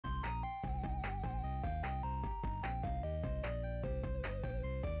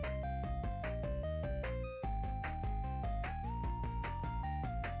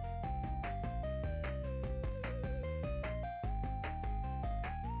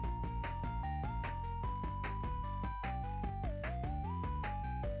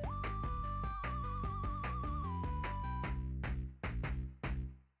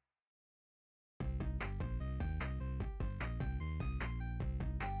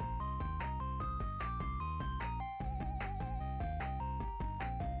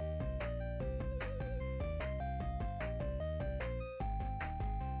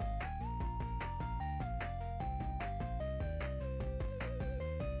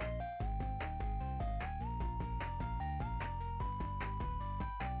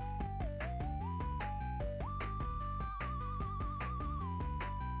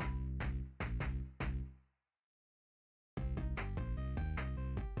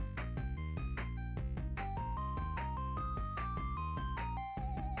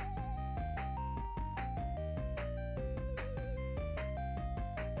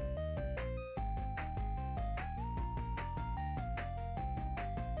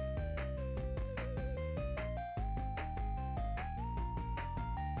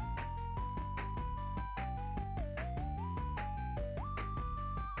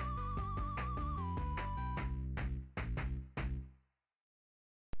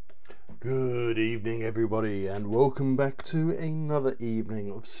Good evening everybody, and welcome back to another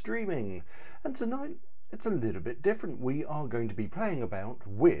evening of streaming. And tonight it's a little bit different. We are going to be playing about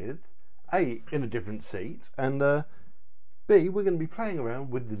with A, in a different seat, and B, we're going to be playing around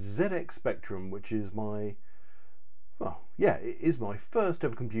with the ZX Spectrum, which is my, well, yeah, it is my first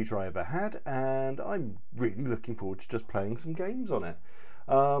ever computer I ever had, and I'm really looking forward to just playing some games on it.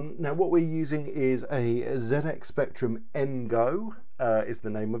 Now what we're using is a ZX Spectrum N-Go, is the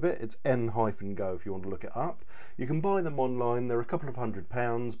name of it. It's N-Go if you want to look it up. You can buy them online. They're a couple of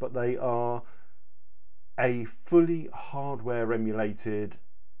 £100, but they are a fully hardware emulated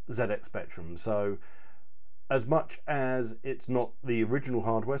ZX Spectrum. So as much as it's not the original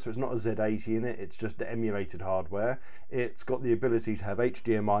hardware, so it's not a Z80 in it, it's just the emulated hardware. It's got the ability to have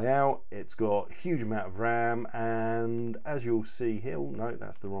HDMI out, it's got a huge amount of RAM, and as you'll see here, oh, no,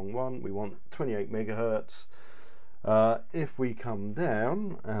 that's the wrong one, we want 28 megahertz. If we come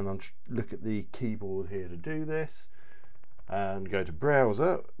down, and I'll look at the keyboard here to do this, and go to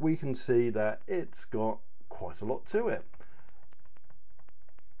browser, we can see that it's got quite a lot to it,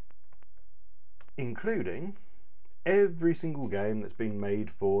 including every single game that's been made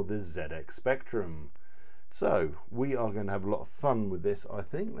for the ZX Spectrum. So we are going to have a lot of fun with this, I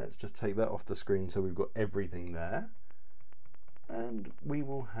think. Let's just take that off the screen so we've got everything there, and we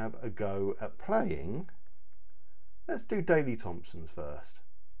will have a go at playing. Let's do Daley Thompsons first.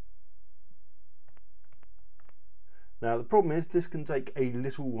 Now the problem is this can take a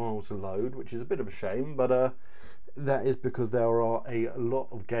little while to load, which is a bit of a shame, but that is because there are a lot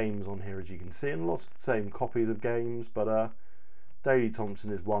of games on here, as you can see, and lots of the same copies of games, but Daley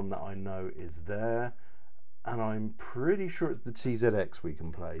Thompson is one that I know is there, and I'm pretty sure it's the TZX we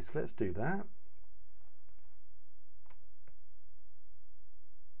can play, so let's do that.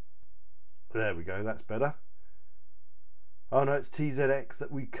 There we go, that's better. Oh no, it's TZX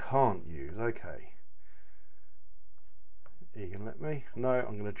that we can't use, okay. You can let me? No,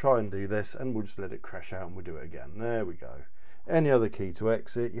 I'm going to try and do this, and we'll just let it crash out and we'll do it again. There we go. Any other key to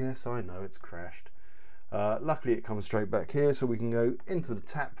exit? Yes, I know it's crashed. Luckily it comes straight back here, so we can go into the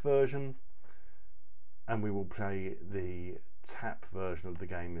tap version, and we will play the tap version of the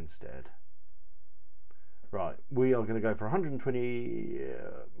game instead. Right, we are going to go for 120.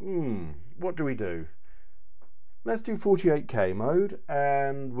 What do we do? Let's do 48K mode,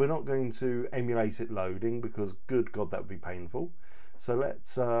 and we're not going to emulate it loading because good God that would be painful. So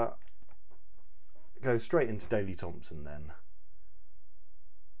let's go straight into Daley Thompson then.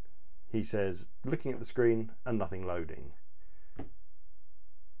 He says looking at the screen and nothing loading.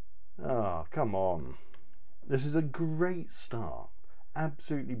 Ah, come on. This is a great start.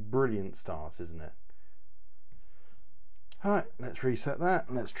 Absolutely brilliant start, isn't it? Alright, let's reset that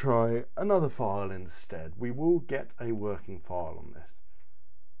and let's try another file instead. We will get a working file on this.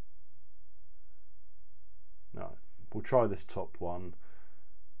 No, we'll try this top one.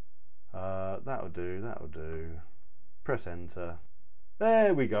 That'll do, that'll do. Press enter.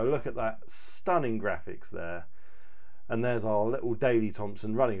 There we go, look at that stunning graphics there. And there's our little Daley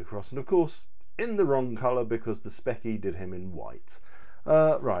Thompson running across, and of course in the wrong colour because the Speccy did him in white.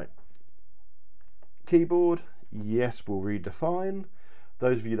 Right, keyboard. Yes, we'll redefine.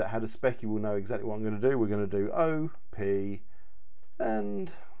 Those of you that had a Speccy will know exactly what I'm going to do. We're going to do O, P,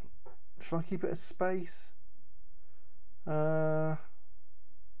 and should I keep it as space? Yes,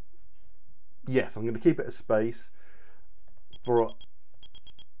 I'm going to keep it as space for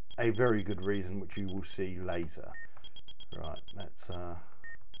a very good reason, which you will see later. Right, let's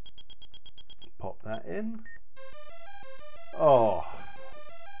pop that in. Oh,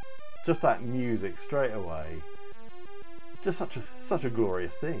 just that music straight away. Just such a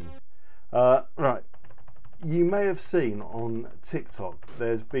glorious thing. Right, you may have seen on TikTok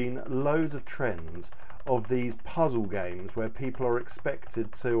there's been loads of trends of these puzzle games where people are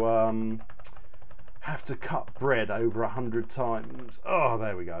expected to have to cut bread over 100 times. Oh,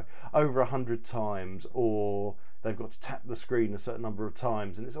 there we go, over 100 times, or they've got to tap the screen a certain number of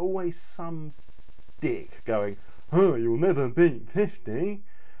times, and it's always some dick going, "Oh, you'll never beat 50,"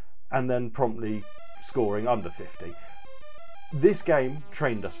 and then promptly scoring under 50. This game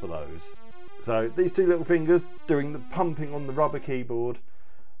trained us for those. So these two little fingers doing the pumping on the rubber keyboard.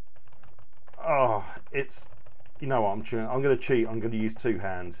 Oh, it's, you know what, I'm going to cheat. I'm going to use two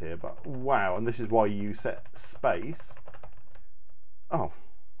hands here, but wow. And this is why you set space. Oh,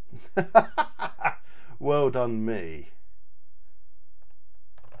 well done me.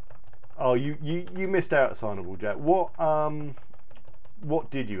 Oh, you missed out, Assignable Jack. What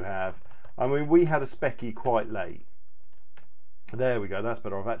did you have? I mean, we had a Speccy quite late. There we go, that's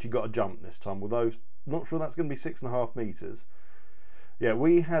better. I've actually got a jump this time, although not sure that's going to be 6.5 meters. Yeah,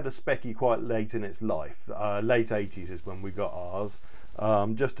 we had a Speccy quite late in its life. Late 80s is when we got ours.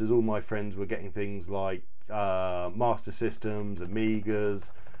 Just as all my friends were getting things like Master Systems,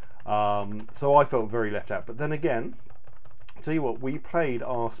 Amigas. So I felt very left out. But then again, tell you what, we played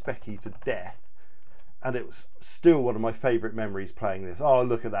our Speccy to death. And it was still one of my favourite memories playing this. Oh,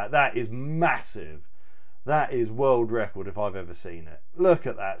 look at that. That is massive. That is world record if I've ever seen it. Look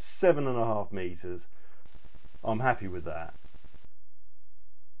at that. 7.5 meters. I'm happy with that.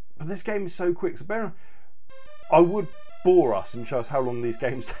 But this game is so quick. So I would bore us and show us how long these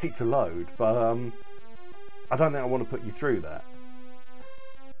games take to load. But I don't think I want to put you through that.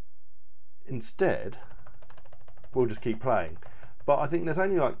 Instead, we'll just keep playing. But I think there's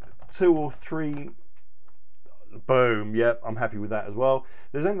only like 2 or 3... Boom, yep, I'm happy with that as well.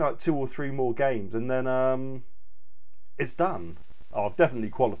 There's only like 2 or 3 more games and then it's done. Oh, I've definitely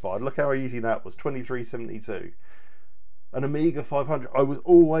qualified. Look how easy that was, 23.72. An Amiga 500. I was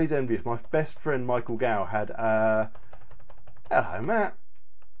always envious. My best friend Michael Gow had hello Matt.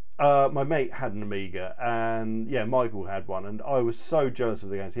 My mate had an Amiga, and yeah, Michael had one, and I was so jealous of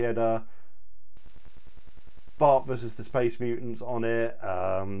the games. He had Bart versus the Space Mutants on it.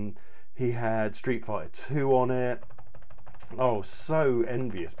 He had Street Fighter 2 on it. Oh, so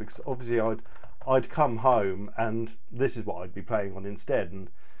envious, because obviously I'd come home and this is what I'd be playing on instead. And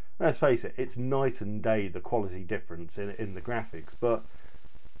let's face it, it's night and day the quality difference in the graphics. But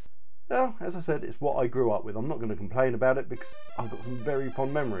well, as I said, it's what I grew up with. I'm not going to complain about it because I've got some very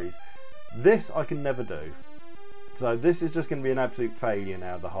fond memories. This I can never do. So this is just going to be an absolute failure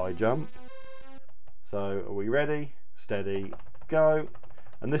now, the high jump. So are we ready? Steady, go.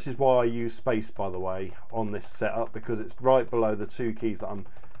 And this is why I use space, by the way, on this setup, because it's right below the 2 keys that I'm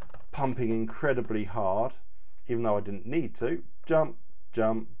pumping incredibly hard, even though I didn't need to. Jump,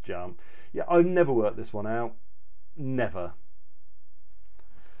 jump, jump. Yeah, I've never worked this one out. Never.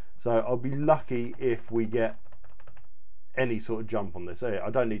 So I'll be lucky if we get any sort of jump on this.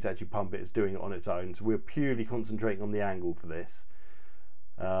 I don't need to actually pump it, it's doing it on its own. So we're purely concentrating on the angle for this.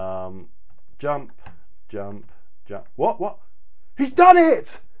 Jump, jump, jump. What? He's done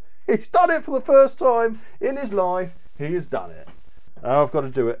it! He's done it for the first time in his life. He has done it. Now I've got to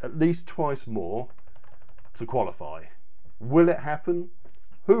do it at least twice more to qualify. Will it happen?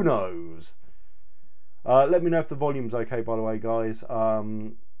 Who knows? Let me know if the volume's okay, by the way, guys. Oh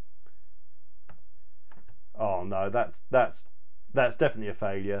no, that's definitely a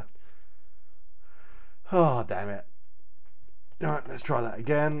failure. Oh, damn it. Alright, let's try that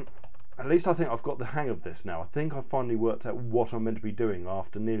again. At least I think I've got the hang of this now. I think I've finally worked out what I'm meant to be doing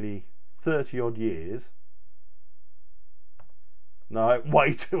after nearly 30 odd years. No,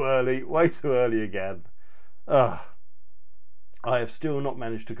 way too early again. Ugh. I have still not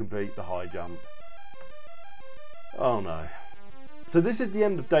managed to complete the high jump. Oh no. So this is the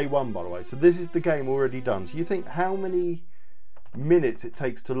end of day 1, by the way. So this is the game already done. So you think how many minutes it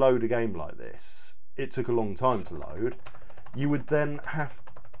takes to load a game like this? It took a long time to load. You would then have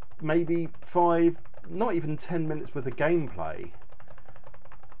maybe 5, not even 10 minutes worth of gameplay,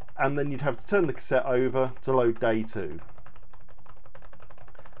 and then you'd have to turn the cassette over to load day 2.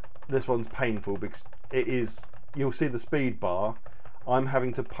 This one's painful because it is, you'll see the speed bar, I'm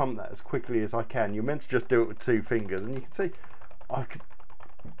having to pump that as quickly as I can. You're meant to just do it with 2 fingers, and you can see I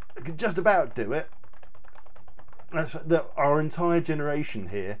could just about do it. Our entire generation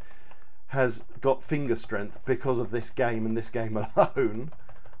here has got finger strength because of this game and this game alone.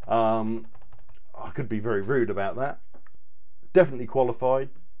 I could be very rude about that. Definitely qualified.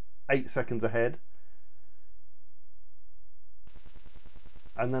 8 seconds ahead.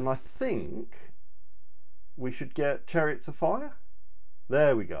 And then I think we should get Chariots of Fire.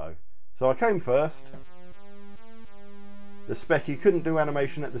 There we go. So I came first. The Speccy couldn't do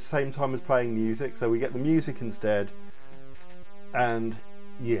animation at the same time as playing music, so we get the music instead. And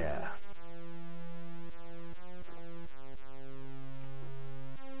yeah.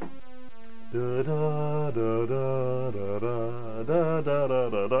 Da, da, da, da, da, da, da,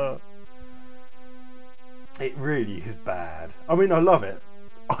 da, da. It really is bad. I mean, I love it.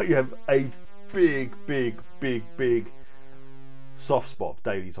 I have a big soft spot for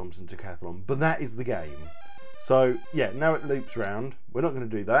Daley, Thompson, Decathlon, but that is the game. So yeah, now it loops round. We're not going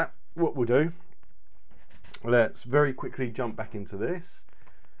to do that. What we'll do, let's very quickly jump back into this,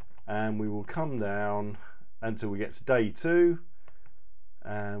 and we will come down until we get to day 2.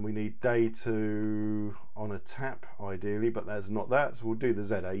 And we need day 2 on a tap ideally, but there's not that, so we'll do the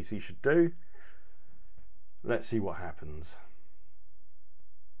Z80 should do. Let's see what happens.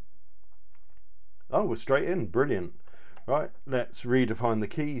 Oh, we're straight in, brilliant. Right, let's redefine the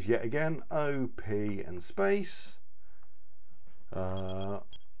keys yet again. O, P and space. Okay,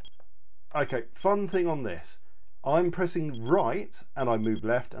 fun thing on this. I'm pressing right and I move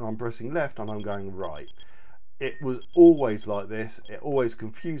left, and I'm pressing left and I'm going right. It was always like this. It always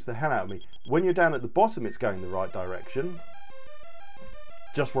confused the hell out of me. When you're down at the bottom, it's going the right direction.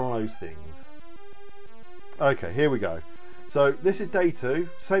 Just one of those things. Okay, here we go. So this is day 2.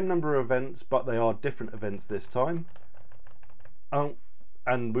 Same number of events, but they are different events this time.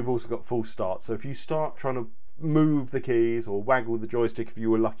 And we've also got full start. So if you start trying to move the keys or waggle the joystick, if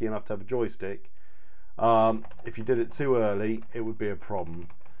you were lucky enough to have a joystick, if you did it too early, it would be a problem.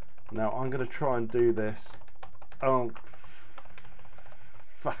 Now I'm going to try and do this. Oh,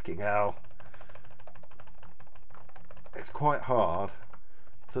 fucking hell. It's quite hard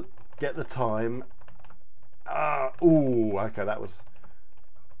to get the time. Ooh, okay, that was...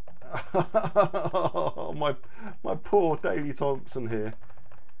 my poor Daley Thompson here.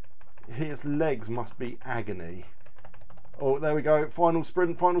 His legs must be agony. Oh, there we go. Final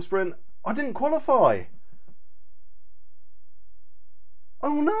sprint, final sprint. I didn't qualify.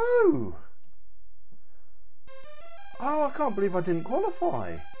 Oh no. Oh, I can't believe I didn't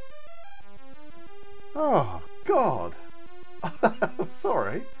qualify. Oh, God.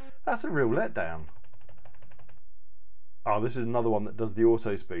 Sorry. That's a real letdown. Oh, this is another one that does the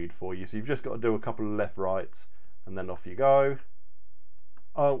auto speed for you. So you've just got to do a couple of left rights and then off you go.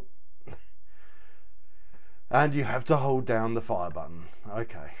 Oh. And you have to hold down the fire button.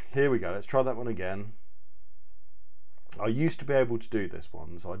 Okay, here we go. Let's try that one again. I used to be able to do this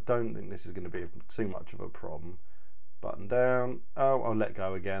one, so I don't think this is going to be too much of a problem. Button down. Oh, I'll let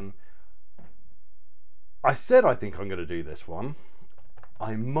go again. I said I think I'm going to do this one.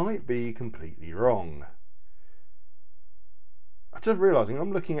 I might be completely wrong. I'm just realising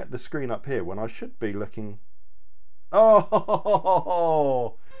I'm looking at the screen up here when I should be looking...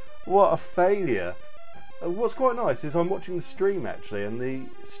 Oh, what a failure. What's quite nice is I'm watching the stream actually, and the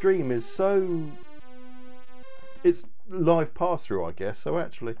stream is so... It's live pass-through, I guess, so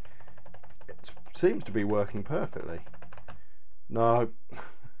actually it seems to be working perfectly. No.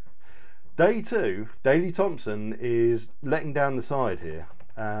 Day 2, Daley Thompson is letting down the side here,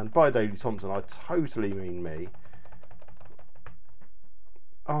 and by Daley Thompson I totally mean me.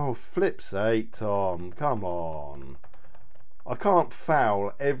 Oh, flip's sake, Tom, come on. I can't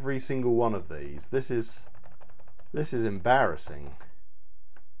foul every single one of these. This is embarrassing.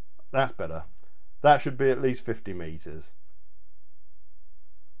 That's better. That should be at least 50 meters.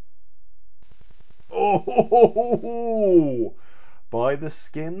 Oh, by the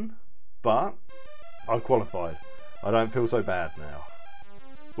skin, but I qualified. I don't feel so bad now.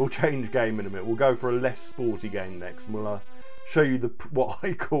 We'll change game in a minute. We'll go for a less sporty game next, and we'll show you what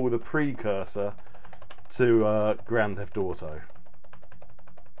I call the precursor to Grand Theft Auto.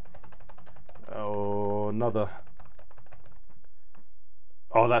 Oh, another.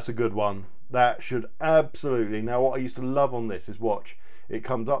 Oh, that's a good one. That should absolutely... Now, what I used to love on this is watch. It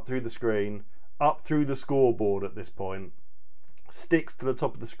comes up through the screen, up through the scoreboard at this point, sticks to the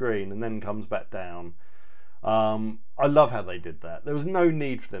top of the screen, and then comes back down. I love how they did that. There was no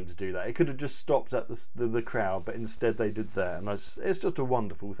need for them to do that. It could have just stopped at the crowd, but instead they did that, and it's just a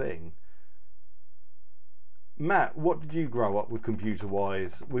wonderful thing. Matt, what did you grow up with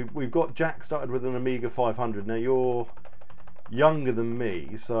computer-wise? We've got Jack started with an Amiga 500. Now you're younger than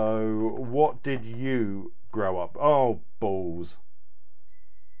me, so what did you grow up? Oh, balls.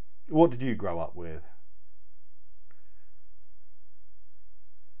 What did you grow up with?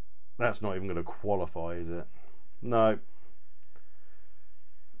 That's not even going to qualify, is it? No.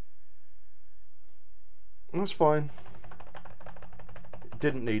 That's fine. It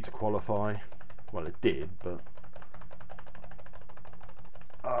didn't need to qualify. Well, it did, but...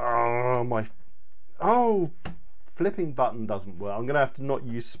 Oh, my... Oh, flipping button doesn't work. I'm going to have to not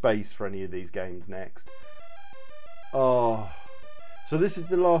use space for any of these games next. Oh. So this is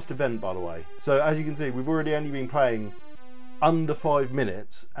the last event, by the way. So as you can see, we've already only been playing under 5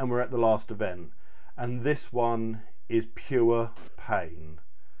 minutes and we're at the last event, and this one is pure pain.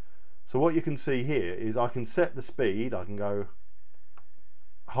 So what you can see here is I can set the speed. I can go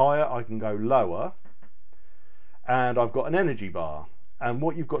higher, I can go lower, and I've got an energy bar, and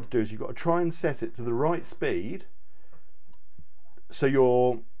what you've got to do is you've got to try and set it to the right speed so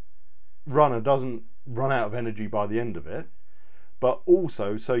your runner doesn't run out of energy by the end of it, but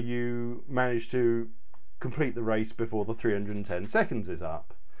also so you manage to complete the race before the 310 seconds is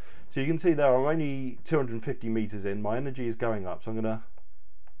up. So you can see there I'm only 250 meters in, my energy is going up, so I'm going to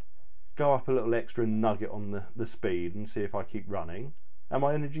go up a little extra nugget on the speed and see if I keep running, and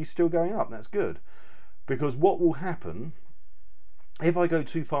my energy is still going up. That's good, because what will happen if I go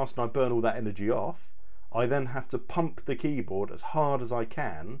too fast and I burn all that energy off, I then have to pump the keyboard as hard as I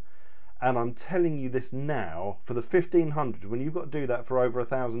can. And I'm telling you this now, for the 1500, when you've got to do that for over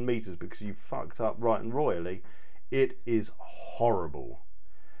 1,000 meters because you fucked up right and royally, it is horrible.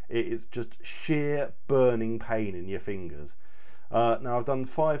 It is just sheer burning pain in your fingers. Now I've done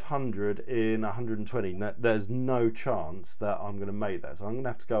 500 in 120. Now, there's no chance that I'm going to make that, so I'm going to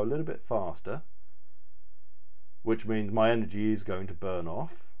have to go a little bit faster, which means my energy is going to burn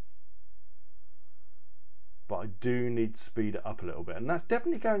off. But I do need to speed it up a little bit, and that's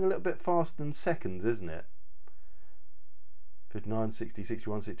definitely going a little bit faster than seconds, isn't it? 59, 60,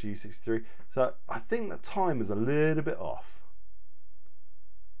 61, 62, 63. So I think the time is a little bit off,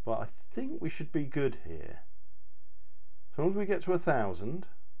 but I think we should be good here. As long as we get to 1,000,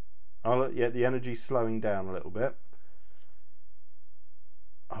 yeah, the energy's slowing down a little bit.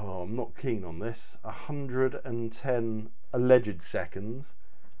 Oh, I'm not keen on this. 110 alleged seconds,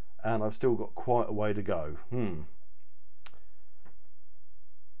 and I've still got quite a way to go.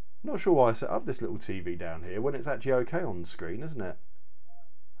 Not sure why I set up this little TV down here when it's actually okay on the screen, isn't it?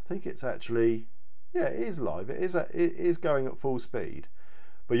 I think it's actually, yeah, it is live. It is going at full speed.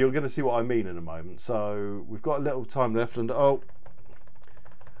 But you're going to see what I mean in a moment. So we've got a little time left, and oh,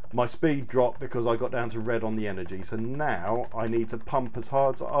 my speed dropped because I got down to red on the energy. So now I need to pump as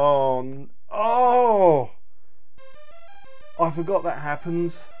hard as oh, I forgot that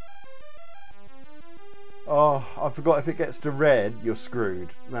happens. Oh, I forgot if it gets to red, you're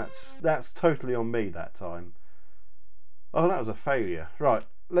screwed. That's totally on me that time. Oh, that was a failure. Right,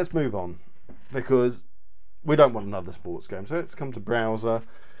 let's move on, because we don't want another sports game. So let's come to browser.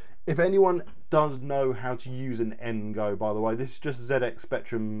 If anyone does know how to use an NGO, by the way, this is just ZX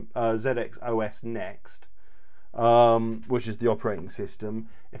Spectrum, ZX OS Next, which is the operating system.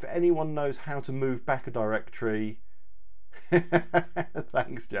 If anyone knows how to move back a directory,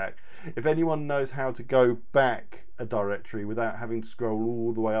 thanks, Jack. If anyone knows how to go back a directory without having to scroll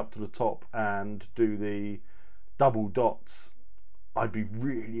all the way up to the top and do the double dots, I'd be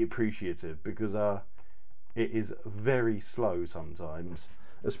really appreciative, because it is very slow sometimes,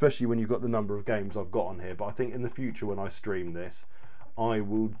 especially when you've got the number of games I've got on here. But I think in the future, when I stream this, I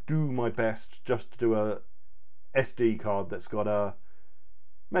will do my best just to do a SD card that's got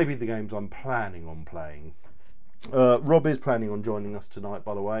maybe the games I'm planning on playing. Rob is planning on joining us tonight,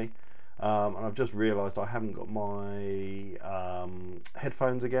 by the way, and I've just realised I haven't got my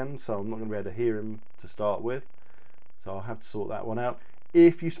headphones again, so I'm not going to be able to hear him to start with, so I'll have to sort that one out.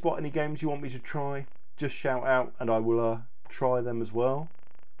 If you spot any games you want me to try, just shout out and I will try them as well.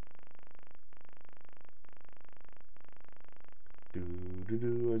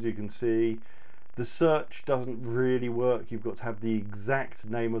 As you can see, the search doesn't really work. You've got to have the exact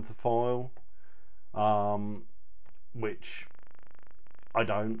name of the file, which I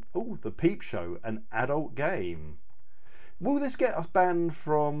don't. Oh, the Peepshow, an adult game. Will this get us banned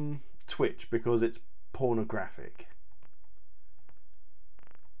from Twitch because it's pornographic?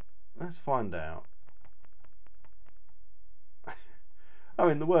 Let's find out. I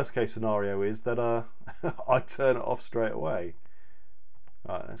mean, the worst case scenario is that I turn it off straight away.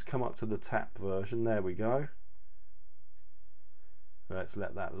 Right, let's come up to the tap version. There we go. Let's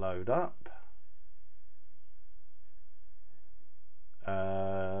let that load up.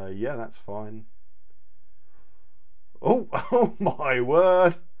 Yeah, that's fine. Oh, oh my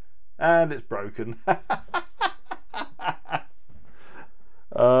word! And it's broken.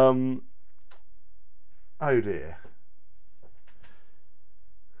 Oh dear.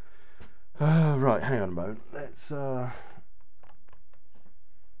 Right, hang on a moment. Let's can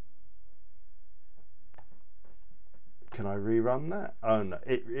I rerun that? Oh no,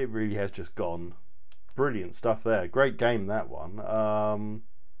 it really has just gone. Brilliant stuff there. Great game, that one.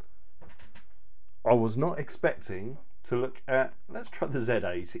 I was not expecting to look at. Let's try the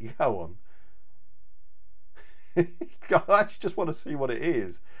Z80. Go on. I actually just want to see what it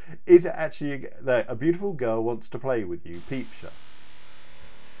is. Is it actually a beautiful girl wants to play with you? Peepshow.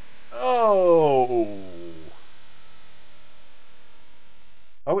 Oh.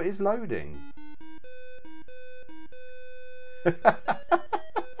 Oh, it is loading.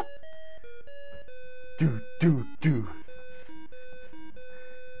 Do.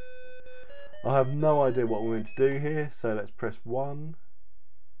 I have no idea what we're going to do here, so let's press 1.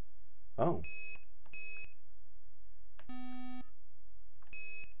 Oh.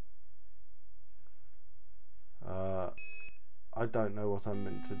 I don't know what I'm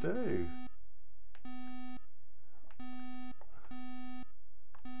meant to do.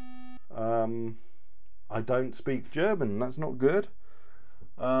 I don't speak German, that's not good.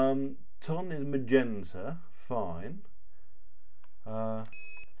 Ton is magenta, fine. 4.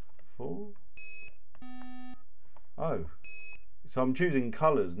 Oh, so I'm choosing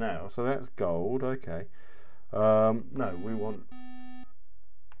colours now. So that's gold. Okay. No, we want.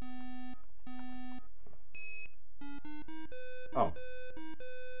 Oh.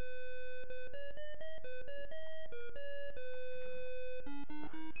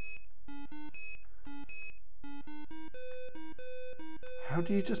 How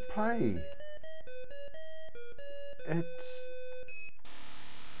do you just play? It's...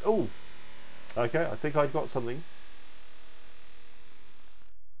 Oh! Okay, I think I got something.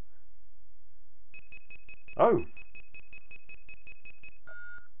 Oh!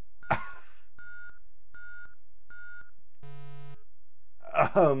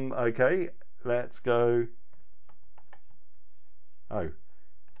 Okay, let's go. Oh.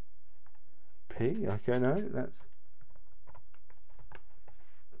 P? Okay, no, that's...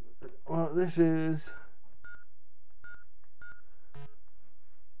 Well, this is...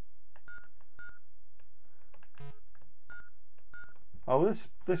 Oh,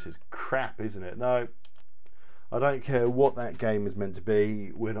 this is crap, isn't it? No, I don't care what that game is meant to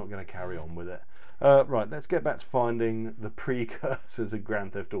be. We're not going to carry on with it. Right, let's get back to finding the precursors of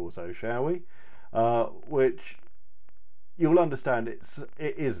Grand Theft Auto, shall we? Which you'll understand it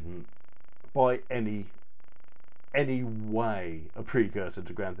isn't by any way a precursor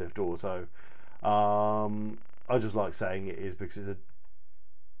to Grand Theft Auto. I just like saying it is because it's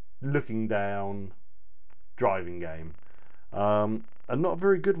a looking down driving game, and not a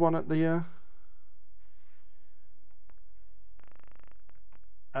very good one at the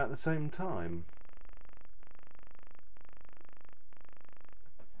same time.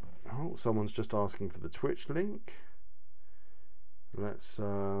 Oh, someone's just asking for the Twitch link. Let's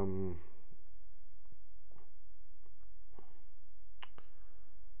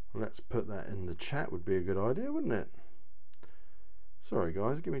put that in the chat. Would be a good idea, wouldn't it? Sorry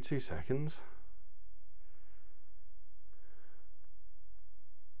guys, give me 2 seconds.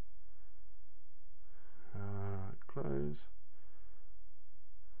 Close.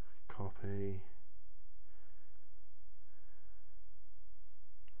 Copy.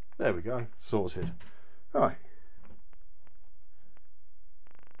 There we go, sorted. Right.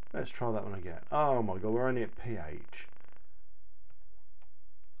 Let's try that one again. Oh my god, we're only at PH.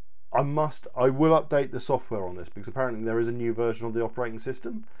 I will update the software on this because apparently there is a new version of the operating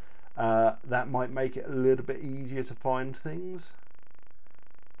system. That might make it a little bit easier to find things.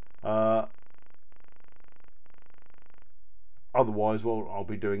 Otherwise, what I'll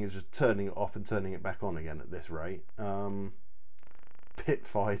be doing is just turning it off and turning it back on again at this rate. Pit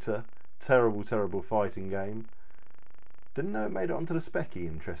Fighter, terrible fighting game. Didn't know it made it onto the Speccy,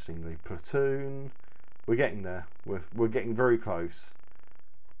 interestingly. Platoon, we're getting there. We're getting very close.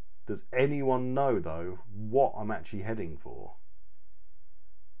 Does anyone know though what I'm actually heading for?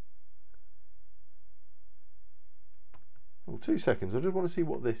 Oh, 2 seconds. I just want to see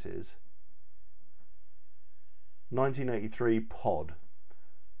what this is. 1983 Pod.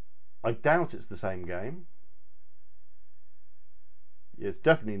 I doubt it's the same game. It's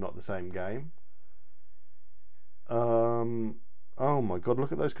definitely not the same game. Oh my god,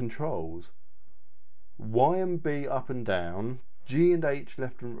 look at those controls. Y and B up and down, G and H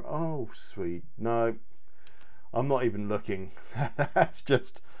left and right. Oh sweet. No, I'm not even looking. That's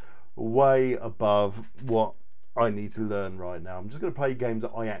just way above what I need to learn right now. I'm just going to play games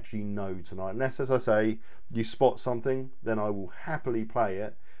that I actually know tonight, unless, as I say, you spot something, then I will happily play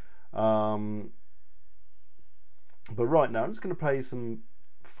it. But right now I'm just going to play some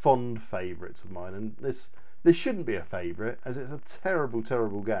fond favourites of mine, and this shouldn't be a favourite as it's a terrible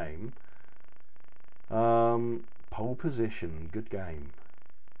game. Pole Position, good game.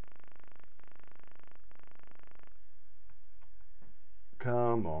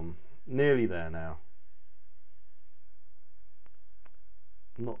 Come on, nearly there now.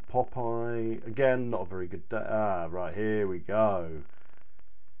 Not Popeye again, not a very good day. Right, here we go.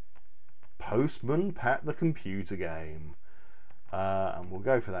 Postman Pat, the computer game. And we'll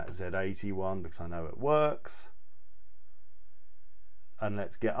go for that Z81 because I know it works. And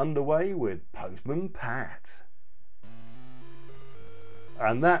let's get underway with Postman Pat.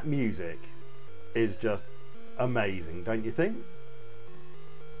 And that music is just amazing, don't you think?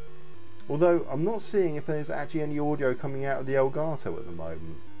 Although I'm not seeing if there's actually any audio coming out of the Elgato at the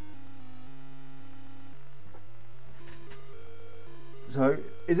moment. So,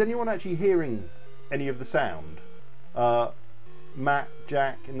 is anyone actually hearing any of the sound? Matt,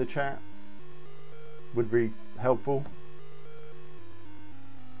 Jack in the chat would be helpful.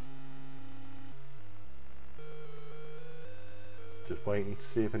 Just waiting to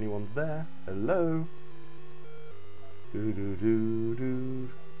see if anyone's there. Hello.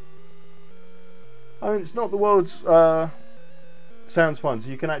 I mean, it's not the world's... sounds fun, so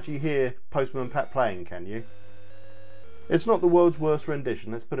you can actually hear Postman Pat playing, can you? It's not the world's worst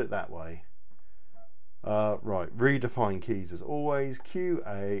rendition, let's put it that way. Right, redefine keys as always. Q,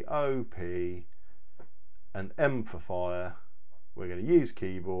 A, O, P, and M for fire. We're going to use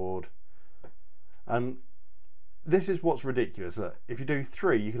keyboard. And this is what's ridiculous. Look, if you do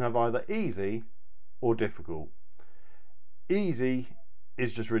 3, you can have either easy or difficult. Easy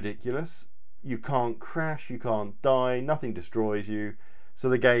is just ridiculous. You can't crash, you can't die, nothing destroys you. So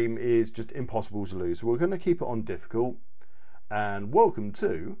the game is just impossible to lose. So we're going to keep it on difficult. And welcome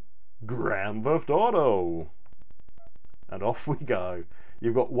to Grand Theft Auto. And off we go.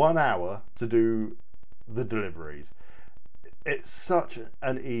 You've got 1 hour to do the deliveries. It's such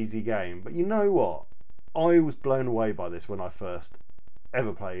an easy game, but you know what? I was blown away by this when I first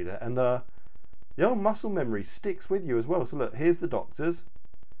ever played it, and the old muscle memory sticks with you as well. So look, here's the doctors.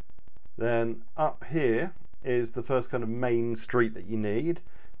 Then up here is the first kind of main street that you need,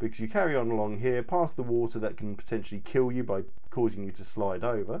 because you carry on along here past the water that can potentially kill you by causing you to slide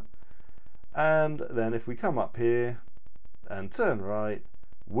over. And then if we come up here and turn right,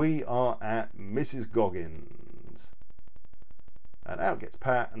 we are at Mrs. Goggins. And out gets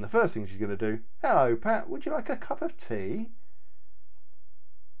Pat, and the first thing she's going to do, hello Pat, would you like a cup of tea?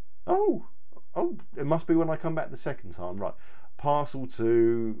 Oh, it must be when I come back the second time. Right, parcel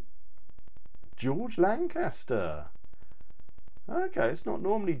to George Lancaster. Okay, it's not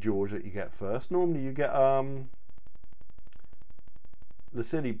normally George that you get first. Normally you get the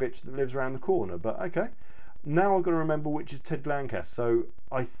silly bitch that lives around the corner, but okay. Now I've got to remember which is Ted Lancaster. So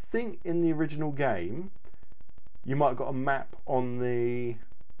I think in the original game you might have got a map on the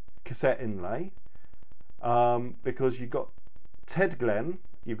cassette inlay, because you've got Ted Glenn,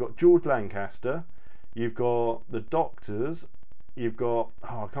 you've got George Lancaster, you've got the doctors, you've got,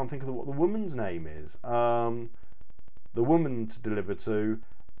 oh, I can't think of what the woman's name is, the woman to deliver to,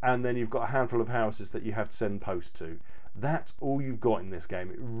 and then you've got a handful of houses that you have to send post to. That's all you've got in this game.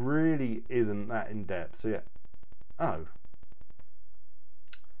 It really isn't that in depth. So yeah, oh,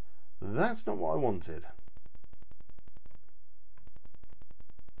 that's not what I wanted.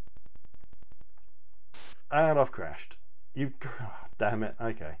 And I've crashed. You've, oh, damn it.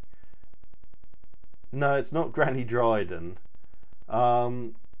 Okay. No, it's not Granny Dryden.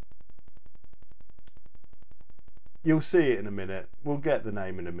 You'll see it in a minute. We'll get the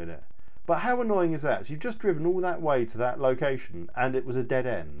name in a minute. But how annoying is that? So you've just driven all that way to that location and it was a dead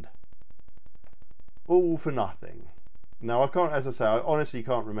end. All for nothing. Now I can't, as I say, I honestly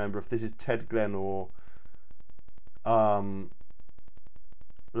can't remember if this is Ted Glenn or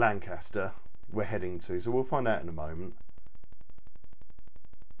Lancaster we're heading to. So we'll find out in a moment.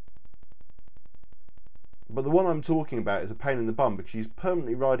 But the one I'm talking about is a pain in the bum because she's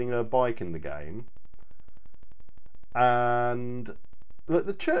permanently riding her bike in the game. And look,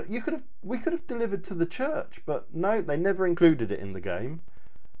 the church, we could have delivered to the church, but no, they never included it in the game.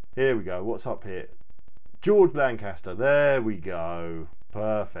 Here we go. What's up here? George Lancaster. There we go.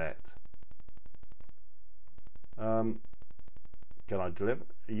 Perfect. Can I deliver?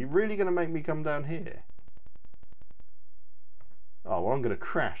 Are you really going to make me come down here? Oh, well, I'm going to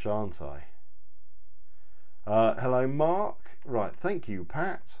crash, aren't I? Hello, Mark. Right, thank you,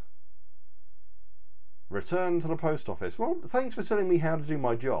 Pat. Return to the post office. Well, thanks for telling me how to do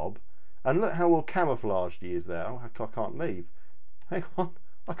my job. And look how well camouflaged he is there. Oh, I can't leave. Hang on.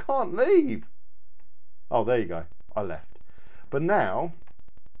 I can't leave. Oh, there you go. I left. But now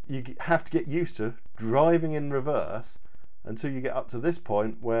you have to get used to driving in reverse until you get up to this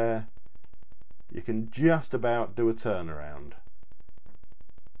point where you can just about do a turnaround.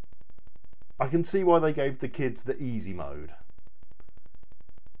 I can see why they gave the kids the easy mode.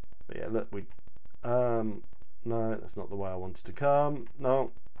 But yeah, look, no, that's not the way I wanted to come.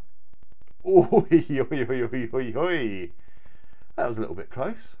 No. Oi, oi, oi, oi, oi, oi. That was a little bit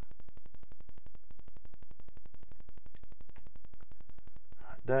close.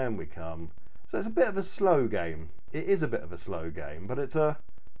 Right, down we come. So it's a bit of a slow game. It is a bit of a slow game, but it's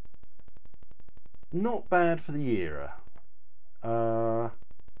not bad for the era.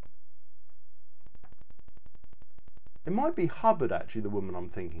 It might be Hobbit, actually, the woman I'm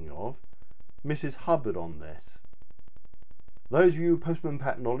thinking of. Mrs. Hobbit on this. Those of you with Postman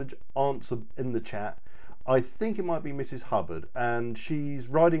Pat knowledge, answer in the chat. I think it might be Mrs. Hobbit, and she's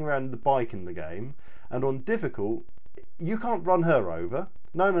riding around the bike in the game, and on difficult, you can't run her over.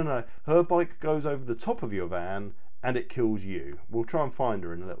 No, no, no. Her bike goes over the top of your van, and it kills you. We'll try and find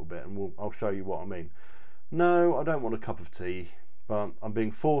her in a little bit, and I'll show you what I mean. No, I don't want a cup of tea, but I'm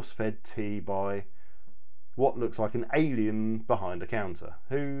being force-fed tea by what looks like an alien behind a counter.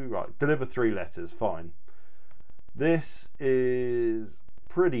 Right, deliver 3 letters, fine. This is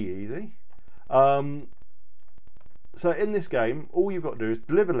pretty easy. So in this game, all you've got to do is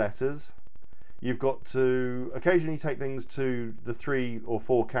deliver letters. You've got to occasionally take things to the 3 or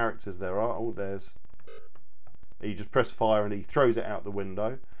 4 characters there are. Oh, there's... You just press fire and he throws it out the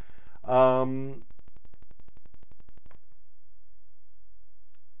window.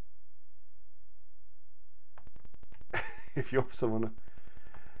 If you're someone...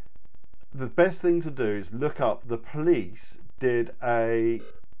 The best thing to do is look up, the police did a...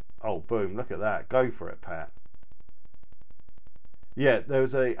 Oh, boom, look at that. Go for it, Pat. Yeah, there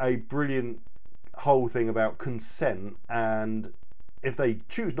was a brilliant whole thing about consent, and if they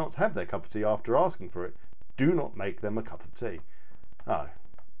choose not to have their cup of tea after asking for it, do not make them a cup of tea. Oh,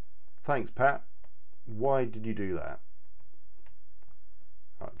 thanks, Pat. Why did you do that?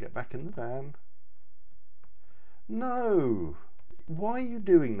 Right, get back in the van. No. Why are you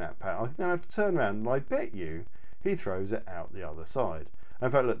doing that, Pat? I'm going to have to turn around, and I bet you he throws it out the other side.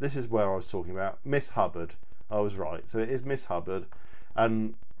 In fact, look, this is where I was talking about Miss Hubbard. I was right. So it is Miss Hubbard,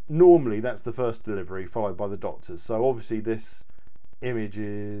 and normally that's the first delivery followed by the doctors. So obviously this image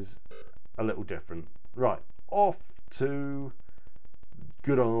is a little different. Right, off to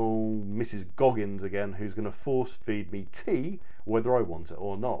good old Mrs. Goggins again, who's going to force feed me tea whether I want it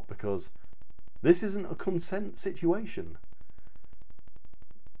or not, because this isn't a consent situation.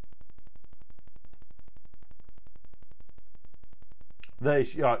 There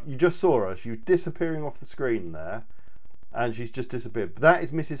she, you just saw her. She was disappearing off the screen there, and she's just disappeared. But that is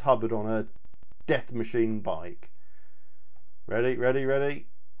Mrs. Hubbard on her death machine bike. Ready, ready, ready.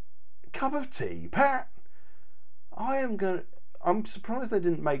 Cup of tea, Pat. I'm surprised they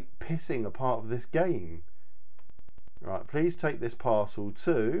didn't make pissing a part of this game. Right, please take this parcel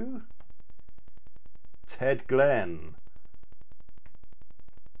to Ted Glenn.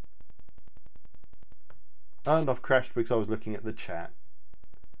 And I've crashed because I was looking at the chat.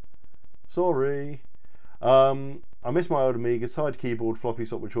 Sorry. I miss my old Amiga side keyboard floppy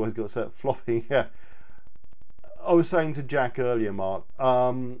swap, which always got set floppy. Yeah. I was saying to Jack earlier, Mark,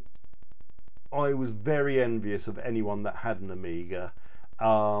 I was very envious of anyone that had an Amiga.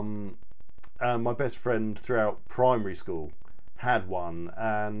 And my best friend throughout primary school had one,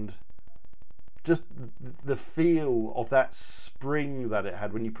 and just the feel of that spring that it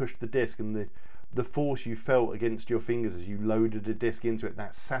had when you pushed the disc, and the force you felt against your fingers as you loaded a disc into it,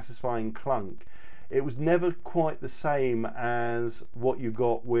 that satisfying clunk. It was never quite the same as what you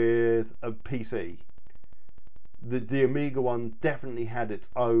got with a PC. The Amiga one definitely had its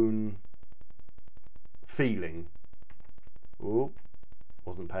own feeling. Oh,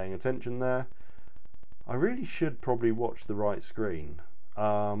 wasn't paying attention there. I really should probably watch the right screen.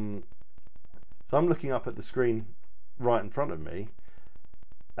 So I'm looking up at the screen right in front of me,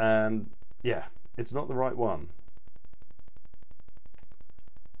 and yeah, it's not the right one.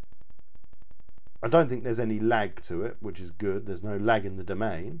 I don't think there's any lag to it, which is good. There's no lag in the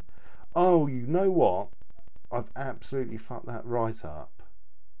domain. Oh, you know what? I've absolutely fucked that right up.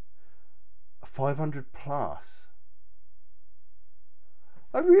 A 500 plus.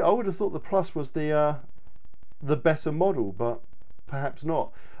 I would have thought the plus was the better model, but perhaps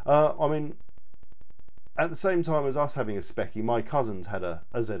not. I mean, at the same time as us having a Speccy, my cousins had a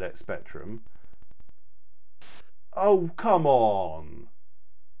ZX Spectrum. Oh, come on.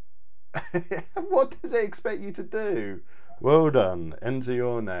 What does it expect you to do? Well done. Enter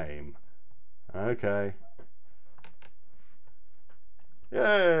your name. Okay.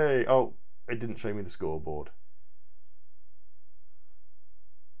 Yay. Oh, it didn't show me the scoreboard.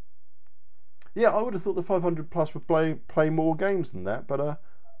 Yeah, I would have thought the 500 plus would play more games than that, but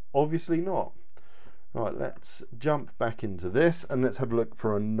obviously not. Right, let's jump back into this and let's have a look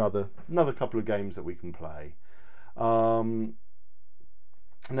for another couple of games that we can play.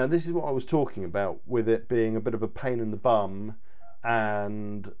 Now this is what I was talking about with it being a bit of a pain in the bum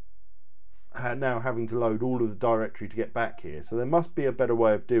and now having to load all of the directory to get back here. So there must be a better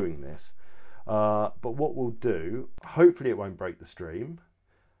way of doing this. But what we'll do, hopefully it won't break the stream.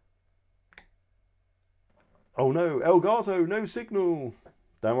 Oh no, Elgato, no signal.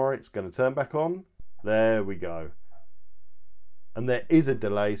 Don't worry, it's going to turn back on. There we go. And there is a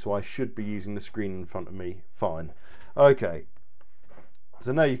delay, so I should be using the screen in front of me fine. Okay.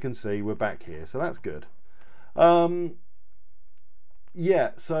 So now you can see we're back here, so that's good.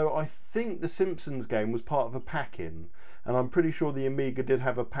 Yeah, so I think the Simpsons game was part of a pack-in, and I'm pretty sure the Amiga did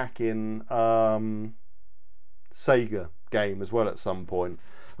have a pack-in Sega game as well at some point.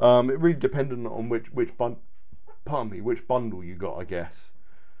 It really depended on which bundle you got, I guess.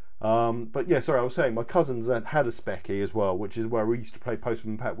 But yeah, sorry, I was saying my cousins had a Speccy as well, which is where we used to play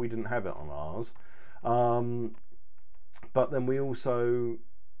Postman Pat. We didn't have it on ours. But then we also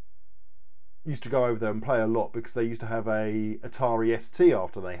used to go over there and play a lot because they used to have a Atari ST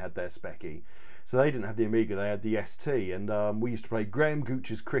after they had their Speccy. So they didn't have the Amiga, they had the ST, and we used to play Graham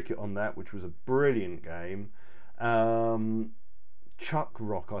Gooch's Cricket on that, which was a brilliant game. Chuck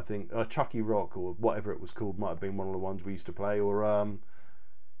Rock, I think, Chucky Rock, or whatever it was called, might have been one of the ones we used to play, or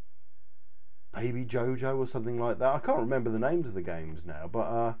Baby Jojo or something like that. I can't remember the names of the games now,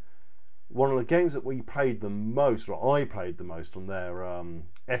 but one of the games that we played the most, or I played the most on their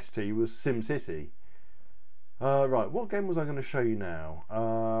ST, was SimCity. Right, what game was I going to show you now?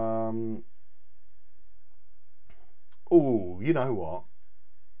 Oh, you know what?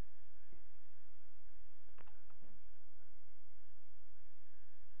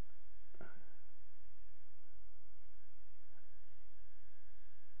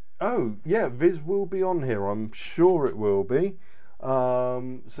 Oh, yeah, Viz will be on here. I'm sure it will be.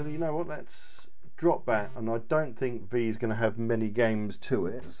 So you know what? Let's drop back, and I don't think V is going to have many games to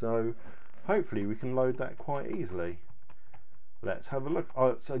it. So hopefully we can load that quite easily. Let's have a look. Oh,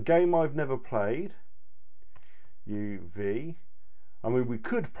 it's a game I've never played. UV. I mean, we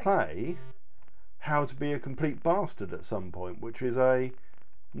could play How to Be a Complete Bastard at some point, which is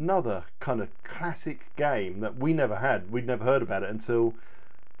another kind of classic game that we never had. We'd never heard about it until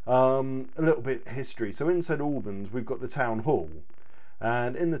a little bit history. So in St Albans we've got the town hall,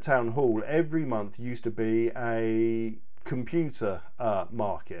 and in the town hall every month used to be a computer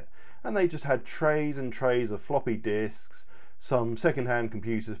market, and they just had trays and trays of floppy disks, some second-hand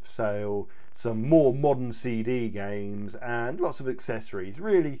computers for sale, some more modern CD games, and lots of accessories.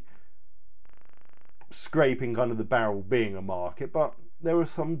 Really scraping kind of the barrel being a market, but there were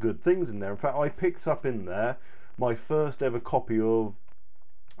some good things in there. In fact, I picked up in there my first ever copy of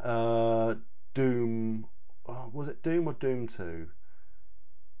Doom. Oh, was it Doom or Doom 2?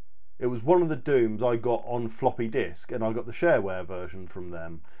 It was one of the Dooms I got on floppy disk, and I got the shareware version from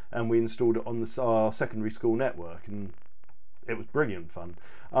them, and we installed it on our secondary school network, and it was brilliant fun.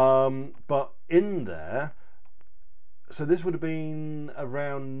 But in there, so this would have been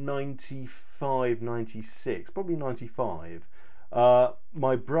around 95, 96, probably 95.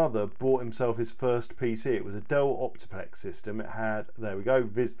 My brother bought himself his first PC. It was a Dell Optiplex system. It had, there we go,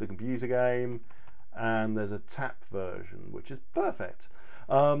 Viz the computer game, and there's a tap version, which is perfect.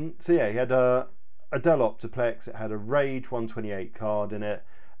 So yeah, he had a Dell Optiplex. It had a Rage 128 card in it,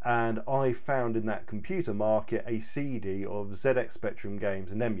 and I found in that computer market a CD of ZX Spectrum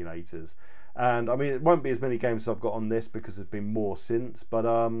games and emulators. And I mean, it won't be as many games as I've got on this because there's been more since, but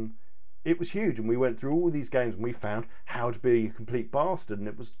it was huge, and we went through all these games and we found How to Be a Complete Bastard, and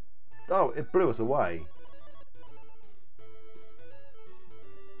it was, oh, it blew us away.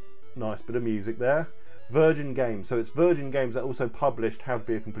 Nice bit of music there. Virgin Games, so it's Virgin Games that also published How to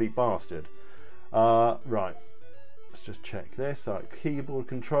Be a Complete Bastard. Right, let's just check this. Keyboard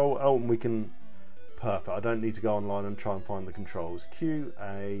control, oh, and we can, perfect, I don't need to go online and try and find the controls. Q,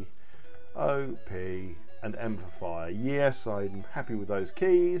 A, O, P, and amplifier. Yes, I'm happy with those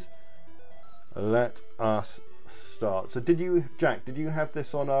keys. Let us start. So did you, Jack, did you have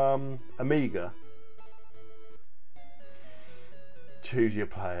this on Amiga? Choose your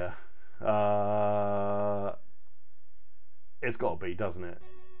player. It's got to be, doesn't it?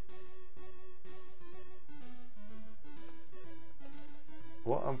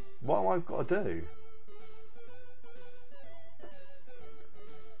 What have I got to do?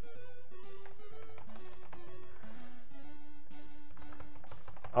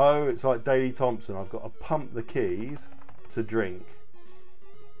 Oh, it's like Daley Thompson. I've got to pump the keys to drink.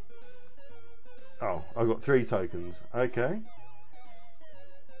 Oh, I've got 3 tokens. Okay.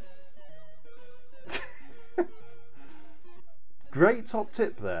 Great top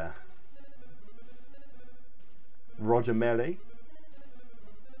tip there. Roger Melly.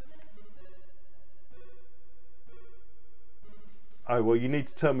 Oh, well, you need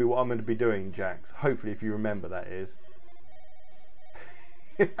to tell me what I'm going to be doing, Jax. Hopefully, if you remember, that is.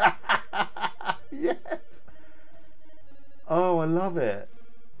 Yes. Oh, I love it.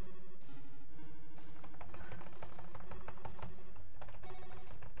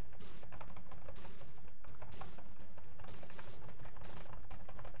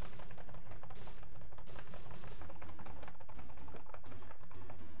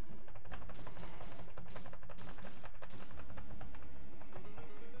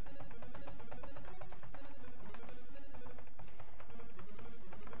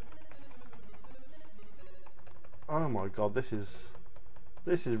 Oh my god, this is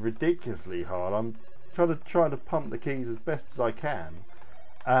ridiculously hard. I'm trying to pump the keys as best as I can.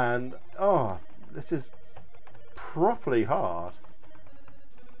 And oh, this is properly hard.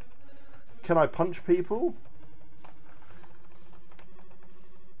 Can I punch people?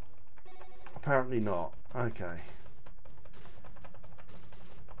 Apparently not. Okay.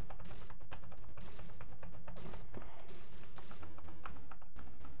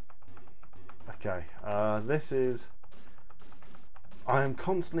 Okay, this is... I am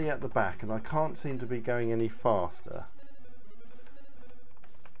constantly at the back and I can't seem to be going any faster.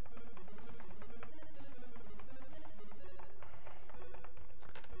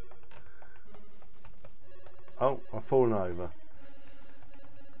 Oh, I've fallen over.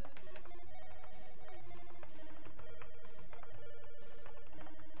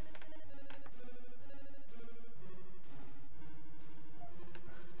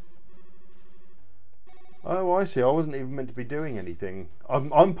 Oh, I see. I wasn't even meant to be doing anything.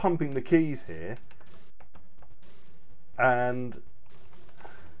 I'm pumping the keys here. And...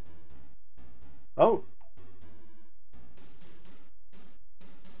 oh.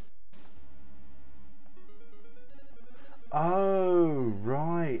 Oh,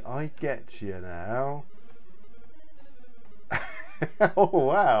 right. I get you now. Oh,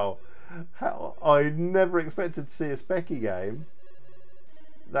 wow. How, I never expected to see a Speccy game.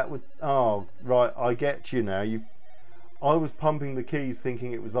 That would... oh, right. I get you now. I was pumping the keys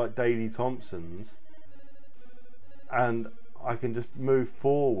thinking it was like Daley Thompsons. And I can just move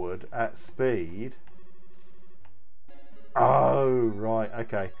forward at speed. Oh, right.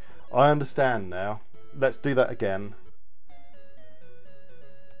 Okay. I understand now. Let's do that again.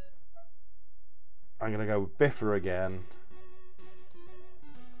 I'm going to go with Biffer again.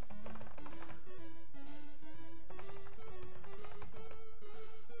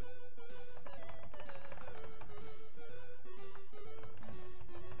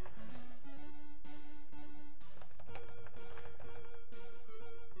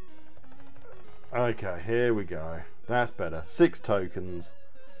 Okay, here we go. That's better. 6 tokens.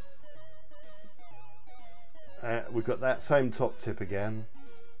 We've got that same top tip again.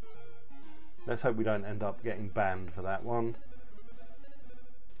 Let's hope we don't end up getting banned for that one.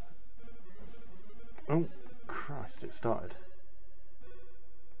 Oh, Christ, it started.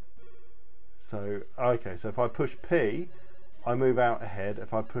 So, okay, so if I push P, I move out ahead.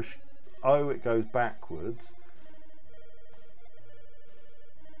 If I push O, it goes backwards.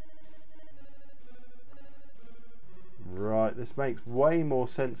 Right, this makes way more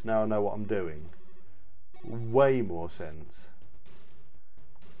sense now I know what I'm doing. Way more sense.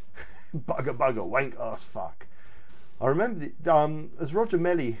 Bugger, wank ass fuck. I remember as Roger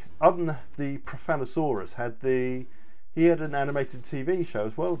Melly, other than the Profanosaurus, he had an animated TV show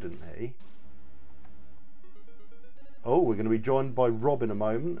as well, didn't he? Oh, we're going to be joined by Rob in a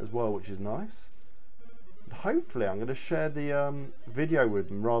moment as well, which is nice. Hopefully I'm going to share the video with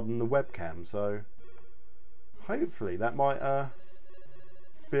him rather than the webcam, so hopefully that might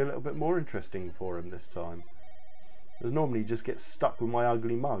be a little bit more interesting for him this time. Because normally he just gets stuck with my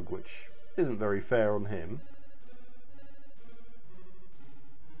ugly mug, which isn't very fair on him.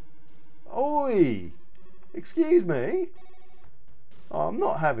 Oi! Excuse me? Oh, I'm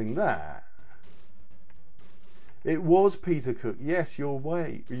not having that. It was Peter Cook. Yes, you're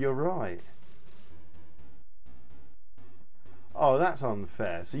right. Oh, that's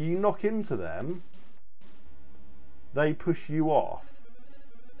unfair. So you knock into them, they push you off.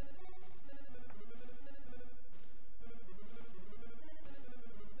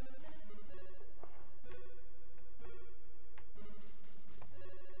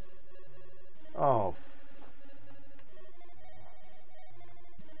 Oh.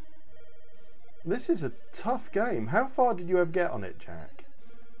 This is a tough game. How far did you ever get on it, Jack?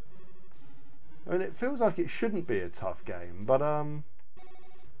 I mean, it feels like it shouldn't be a tough game, but I'm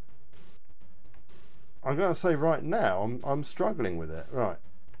gonna say right now I'm struggling with it. Right.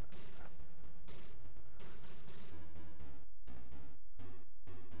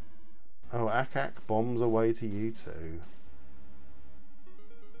 Oh, Akak bombs away to you too.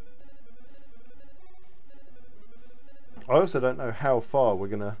 I also don't know how far we're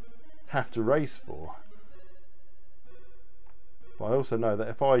gonna have to race for. But I also know that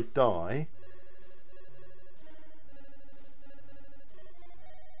if I die,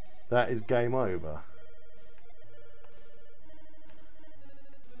 that is game over.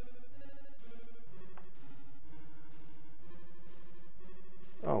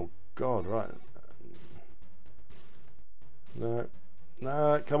 Oh God, right. No,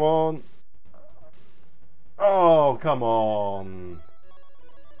 no, come on. Oh, come on.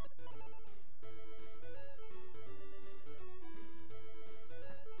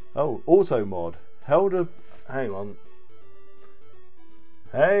 Oh, auto mod. Hang on.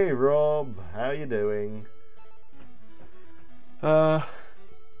 Hey Rob, how you doing? Do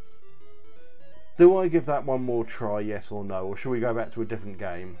I give that one more try, yes or no, or shall we go back to a different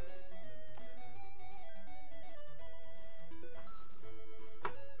game?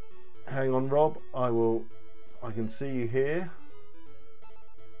 Hang on, Rob, I can see you here.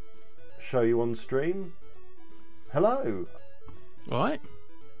 Show you on stream. Hello. Alright.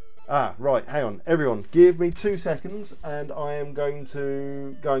 Ah, right, hang on. Everyone, give me 2 seconds and I am going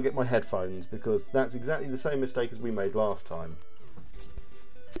to go and get my headphones because that's exactly the same mistake as we made last time.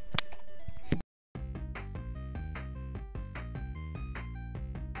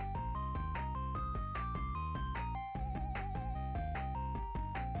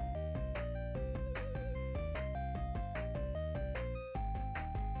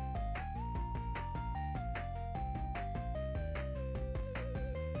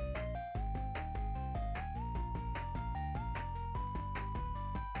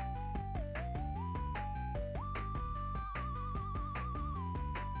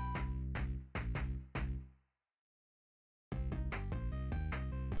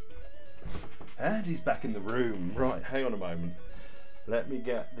 And he's back in the room. Right, hang on a moment. Let me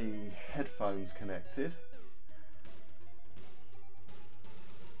get the headphones connected.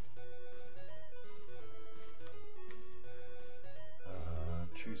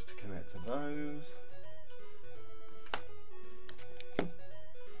 Choose to connect to those.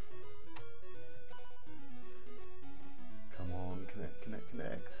 Come on, connect, connect,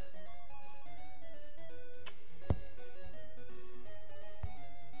 connect.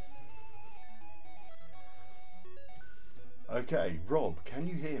 Okay, Rob, can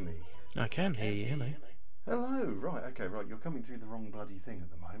you hear me? I can hear you, hello. Hello, right, okay, right, you're coming through the wrong bloody thing at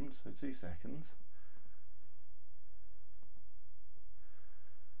the moment, so 2 seconds.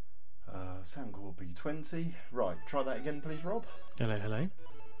 Soundcore B20. Right, try that again please, Rob. Hello, hello.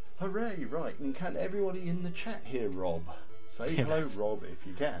 Hooray, right, and can everybody in the chat hear Rob? Say hello, Yes. Rob, if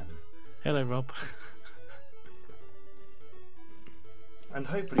you can. Hello, Rob. And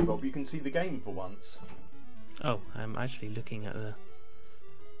hopefully, Rob, you can see the game for once. Oh, I'm actually looking at the...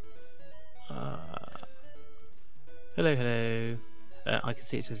 hello, hello. I can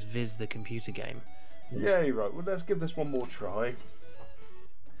see it says Viz, the computer game. Yay, right, well let's give this one more try.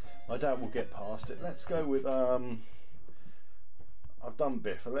 I doubt we'll get past it. Let's go with, I've done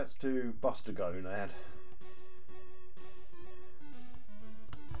Biffa, let's do Buster Gonad.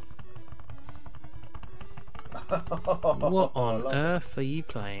 What on earth are you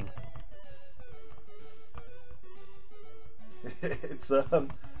playing? It's Hello,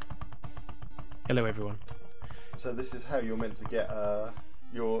 everyone. so this is how you're meant to get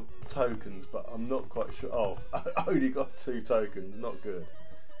your tokens, but I'm not quite sure. Oh, I only got 2 tokens, not good.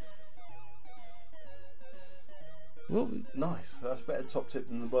 Well, Nice, that's a better top tip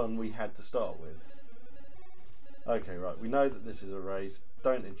than the one we had to start with. Okay, right, we know that this is a race.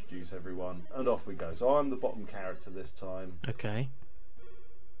 Don't introduce everyone, and off we go. So I'm the bottom character this time. okay.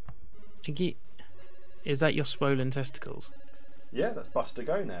 Is that your swollen testicles? Yeah, that's Buster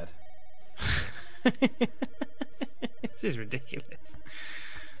Gonad. This is ridiculous.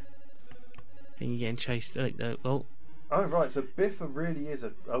 And you're getting chased. Oh, Oh, right, so Biffa really is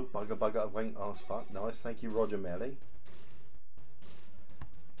a... Oh, bugger, bugger, wank, ass, fuck. Nice, thank you, Roger Melly.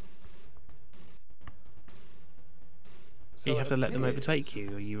 so you have to let them overtake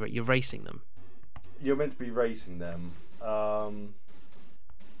you, or you're racing them. You're meant to be racing them.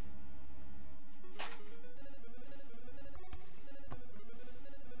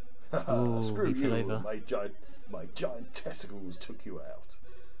 Ooh, Screw he fell you, over. my giant testicles took you out.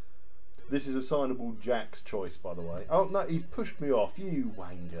 This is assignable Jack's choice, by the way. Oh, no, he's pushed me off, you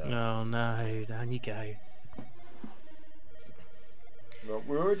wanger. Oh no, down you go. Well,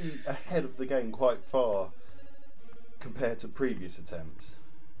 we're already ahead of the game quite far compared to previous attempts.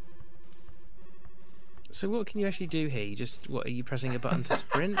 So what can you actually do here? What are you pressing a button to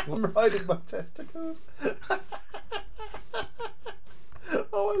sprint? I'm riding my testicles.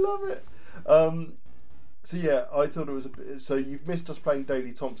 Oh, I love it. So yeah, I thought it was so you've missed us playing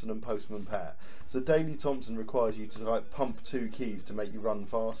Daley, Thompson and Postman Pat. So Daley Thompson requires you to like pump 2 keys to make you run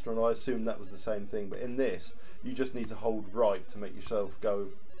faster, and I assumed that was the same thing, but in this you just need to hold right to make yourself go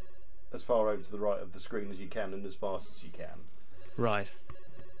as far over to the right of the screen as you can and as fast as you can. Right.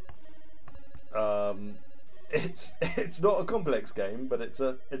 It's not a complex game, but it's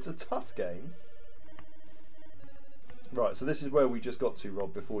a tough game. Right, so this is where we just got to,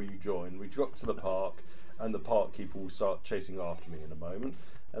 Rob, before you joined. We got to the park, and the park keeper will start chasing after me in a moment.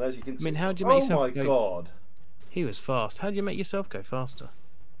 And as you can see... I mean, how do you make yourself go... Oh my god! He was fast. How do you make yourself go faster?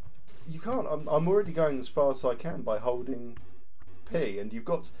 You can't. I'm already going as fast as I can by holding P, and you've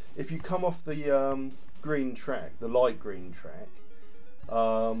got, if you come off the green track, the light green track,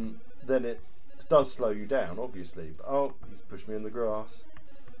 then it does slow you down, obviously. But, oh, he's pushed me in the grass.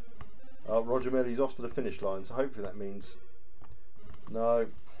 Roger Millie's off to the finish line, so hopefully that means no,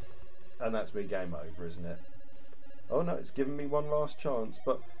 and that's me game over, isn't it? Oh no, it's given me one last chance,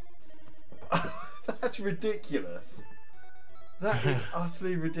 but that's ridiculous. That is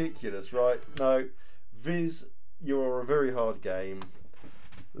utterly ridiculous, right? No, Viz, you're a very hard game.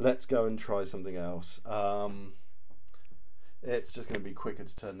 Let's go and try something else. It's just going to be quicker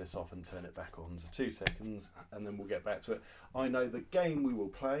to turn this off and turn it back on. So 2 seconds, and then we'll get back to it. I know the game we will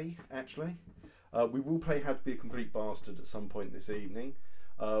play, actually. We will play How to Be a Complete Bastard at some point this evening,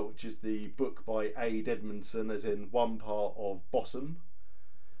 which is the book by Ade Edmondson, as in one part of Bossum.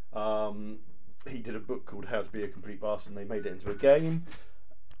 He did a book called How to Be a Complete Bastard, and they made it into a game.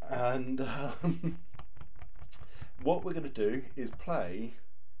 And what we're going to do is play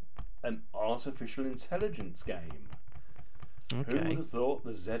an artificial intelligence game. Okay. Who would have thought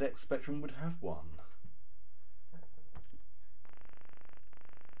the ZX Spectrum would have one?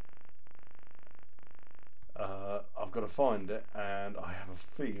 I've got to find it, and I have a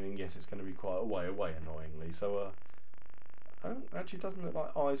feeling, yes, it's going to be quite a way away, annoyingly. So, actually, it doesn't look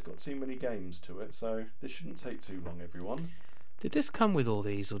like I's got too many games to it, so this shouldn't take too long, everyone. Did this come with all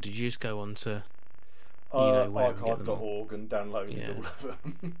these, or did you just go on to archive.org and downloaded all of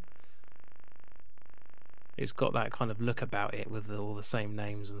them? It's got that kind of look about it with all the same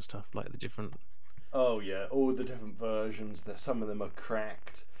names and stuff, like the different... Oh yeah, all the different versions. Some of them are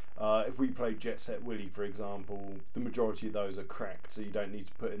cracked. If we play Jet Set Willy, for example, the majority of those are cracked, so you don't need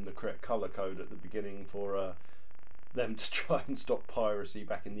to put in the correct colour code at the beginning for them to try and stop piracy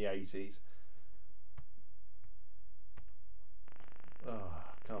back in the 80s. Oh,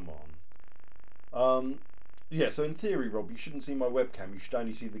 come on. Yeah, so in theory, Rob, you shouldn't see my webcam. You should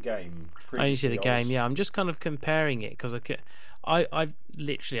only see the game. I only see the game. Yeah, I'm just kind of comparing it because I've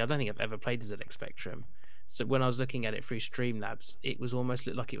literally, I don't think I've ever played the ZX Spectrum. So when I was looking at it through Streamlabs, it was almost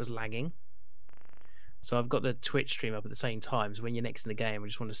looked like it was lagging. So I've got the Twitch stream up at the same time. So when you're next in the game, I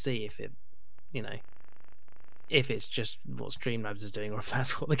just want to see if it, you know, if it's just what Streamlabs is doing or if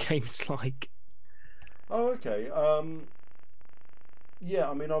that's what the game's like. Oh, okay. Yeah,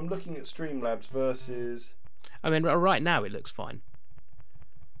 I mean, I'm looking at Streamlabs versus... I mean, right now it looks fine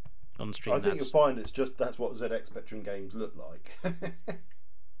on Streamlabs. I think you'll find it's just that's what ZX Spectrum games look like.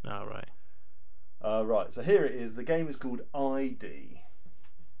 Oh, right. Right, so here it is. The game is called ID.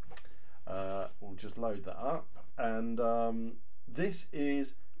 We'll just load that up. And this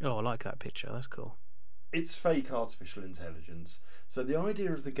is... Oh, I like that picture. That's cool. It's fake artificial intelligence. So the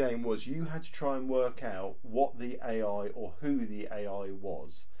idea of the game was you had to try and work out what the AI or who the AI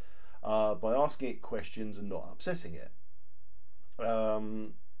was by asking it questions and not upsetting it.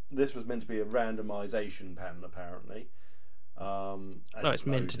 This was meant to be a randomization pattern, apparently. It's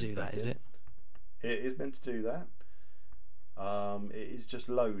meant to do that, is it? It is meant to do that. It is just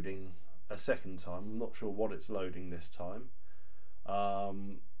loading a second time. I'm not sure what it's loading this time.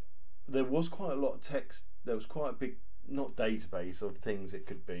 There was quite a lot of text. There was quite a big, not database of things it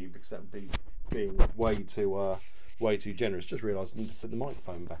could be, because that would be being way too generous. Just realised I need to put the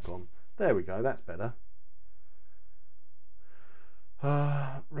microphone back on. There we go. That's better.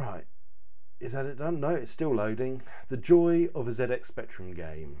 Right. Is that it done? No, it's still loading. The joy of a ZX Spectrum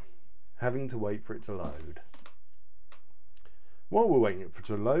game. Having to wait for it to load. While we're waiting for it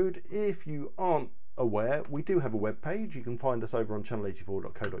to load, if you aren't aware, we do have a web page. You can find us over on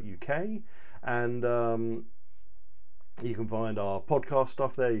channel84.co.uk, and you can find our podcast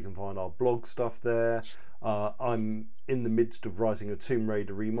stuff there. You can find our blog stuff there. I'm in the midst of writing a Tomb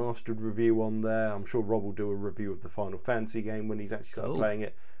Raider remastered review on there. I'm sure Rob will do a review of the Final Fantasy game when he's actually started playing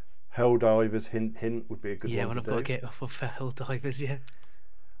it. Helldivers, hint hint, would be a good one to do. Yeah, when I've got to get off of Helldivers, yeah.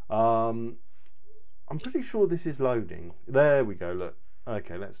 I'm pretty sure this is loading. There we go, look.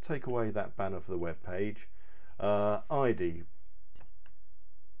 Okay, let's take away that banner for the web page. ID.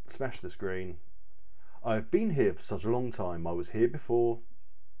 Smash the screen. I've been here for such a long time. I was here before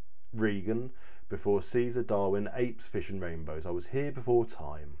Regan, before Caesar, Darwin, apes, fish and rainbows. I was here before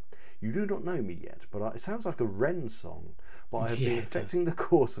time. You do not know me yet, but it sounds like a Wren song. But I have been affecting the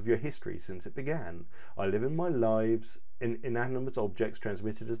course of your history since it began. I live in my lives in inanimate objects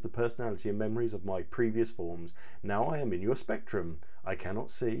transmitted as the personality and memories of my previous forms. Now I am in your spectrum. I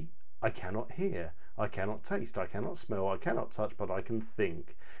cannot see, I cannot hear, I cannot taste, I cannot smell, I cannot touch, but I can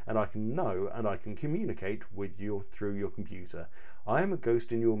think, and I can know, and I can communicate with you through your computer. I am a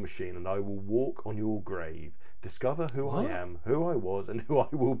ghost in your machine, and I will walk on your grave. Discover who I am, who I was, and who I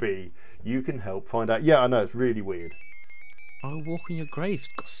will be. You can help find out. Yeah, I know, it's really weird. Oh, Walk on Your Grave.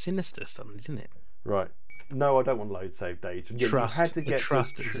 It's got sinister something, didn't it? Right. No, I don't want load save data. Yeah, Trust. You had to get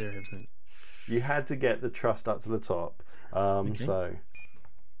trust at 0%. You had to get the trust up to the top. Okay. So.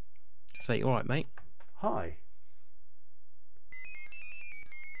 Say, all right, mate. Hi.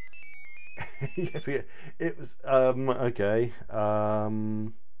 Yes, yeah, it was okay.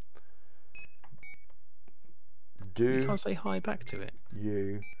 You can't say hi back to it.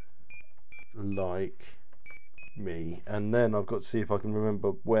 You like me? And then I've got to see if I can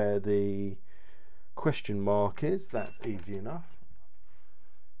remember where the question mark is. That's easy enough.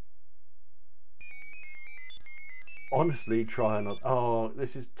 Honestly, try not. Oh,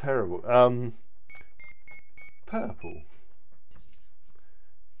 this is terrible. Purple.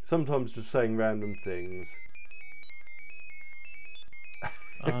 Sometimes just saying random things.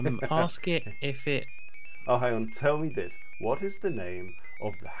 Ask it if it. Oh, hang on. Tell me this. What is the name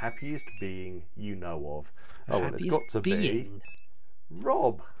of the happiest being you know of? Oh, well, it's got to be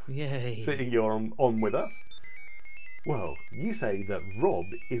Rob. Yay. Sitting here on with us. Well, you say that Rob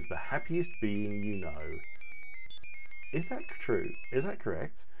is the happiest being you know. Is that true? Is that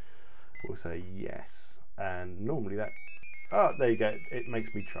correct? We'll say yes. And normally that... Oh, there you go. It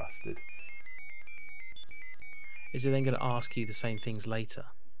makes me trusted. Is it then going to ask you the same things later?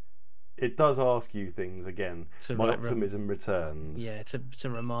 It does ask you things again. So my optimism returns. Yeah, to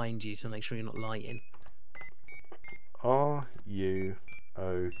remind you, to make sure you're not lying. Are you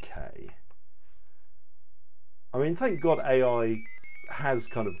okay? I mean, thank God AI has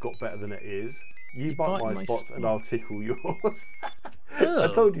kind of got better than it is. You bite my spots and I'll tickle yours. Oh. I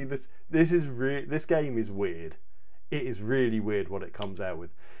told you this. This game is weird. It is really weird what it comes out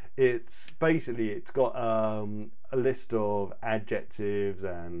with. It's basically it's got a list of adjectives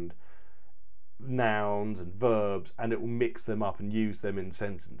and nouns and verbs, and it will mix them up and use them in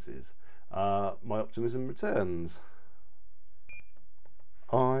sentences. My optimism returns.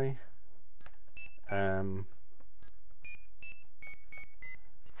 I am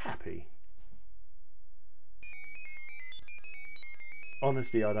happy.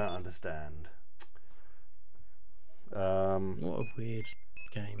 Honestly, I don't understand. What a weird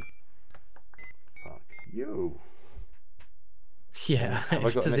game. Fuck you. Yeah,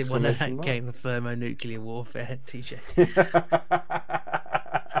 does it want a game of thermonuclear warfare, TJ?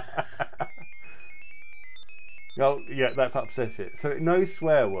 Oh, yeah, that's upset it. So no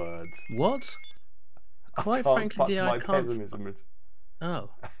swear words. What? Quite frankly, dear, I can't. Pessimism. Oh.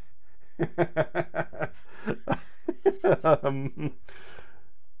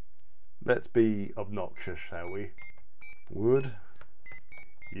 Let's be obnoxious, shall we? Would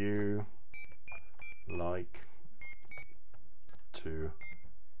you like to...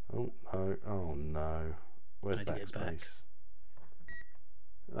 Oh no, oh no. Where's backspace?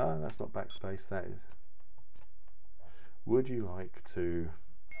 Ah, that's not backspace, that is. Would you like to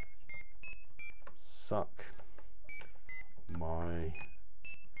suck my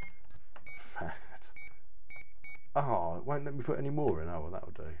fat? Oh, it won't let me put any more in. Oh, well,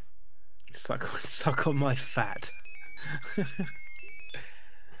 that'll do. Suck on my fat.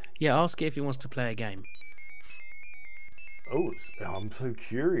 Yeah, ask it if he wants to play a game. Oh, I'm so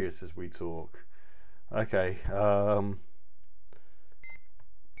curious as we talk. Okay.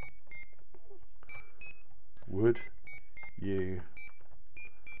 Would you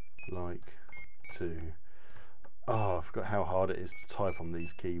like to... Oh, I forgot how hard it is to type on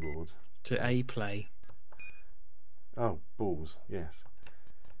these keyboards. To play. Oh, balls, yes.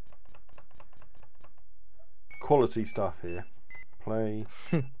 Quality stuff here. Play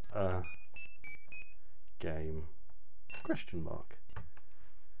a game. Question mark.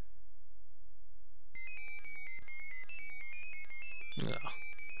 Ugh.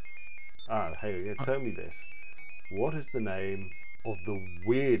 Ah, hey, tell me this. What is the name of the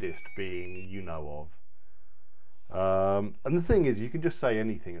weirdest being you know of? And the thing is, you can just say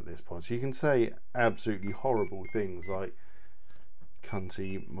anything at this point. So you can say absolutely horrible things like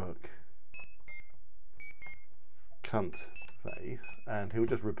cunty muck, cunt face, and he'll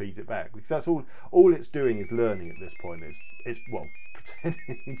just repeat it back, because that's all it's doing is learning at this point. It's well,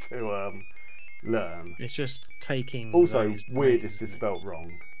 pretending to learn. It's just taking... Also, weirdest is spelt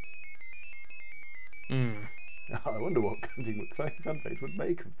wrong. Mm. I wonder what Cunty McFace would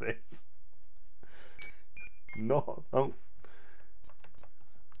make of this. Not. Oh.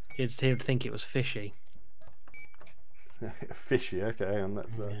 He would think it was fishy. Fishy, okay, and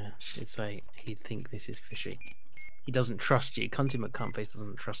that's... Yeah, he'd think this is fishy. He doesn't trust you. Cunty McCuntface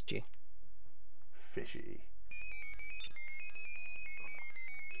doesn't trust you. Fishy.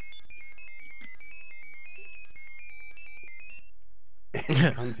 Is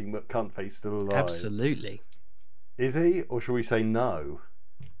Cunty McCuntface still alive? Absolutely. Is he, or should we say no?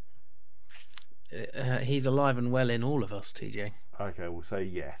 He's alive and well in all of us, TJ. Okay, we'll say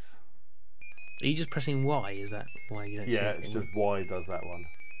yes. Are you just pressing Y? Is that why you don't see Yeah, anything? it's just Y does that one.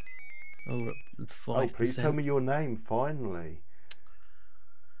 Oh, 5%. Oh, please tell me your name, finally.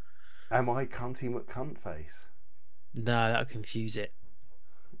 Am I Cunty McCuntface? No, that would confuse it.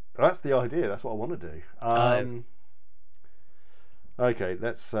 That's the idea. That's what I want to do. Okay,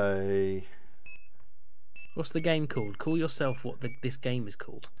 let's say... What's the game called? Call yourself what this game is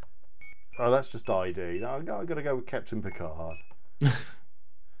called. Oh, that's just ID. No, I've got to go with Captain Picard.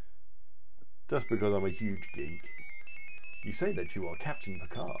 Just because I'm a huge geek. You say that you are Captain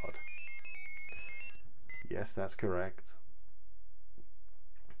Picard. Yes, that's correct.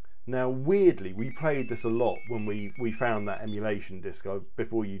 Now, weirdly, we played this a lot when we found that emulation disc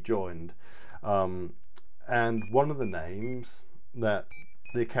before you joined. And one of the names that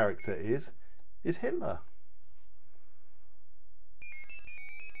the character is Hitler.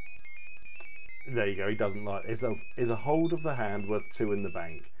 There you go, he doesn't like... Is a hold of the hand worth 2 in the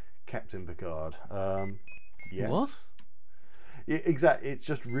bank? Captain Picard. Yes. What? Yeah, exactly, it's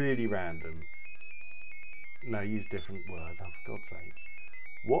just really random. No, use different words, oh, for God's sake.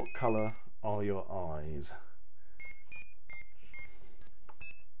 What colour are your eyes?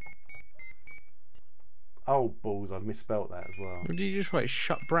 Oh, balls, I've misspelt that as well. Or did you just write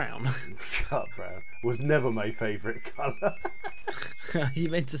shut brown? Shut brown. Was never my favourite colour. You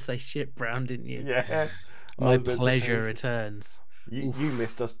meant to say shit brown, didn't you? Yeah. My pleasure returns. You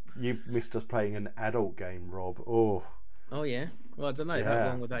missed us. You missed us playing an adult game, Rob. Oh. Oh yeah. Well, I don't know. Yeah. That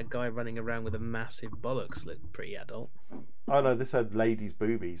one with that guy running around with a massive bollocks looked pretty adult. Oh no, this had ladies'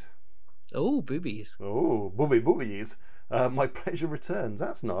 boobies. Oh, boobies. Oh, boobies. My pleasure returns.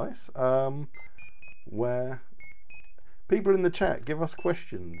 That's nice. Where people in the chat give us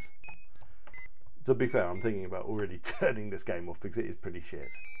questions. To be fair, I'm thinking about already turning this game off because it is pretty shit.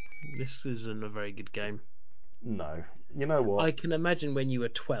 This isn't a very good game. No. You know what? I can imagine when you were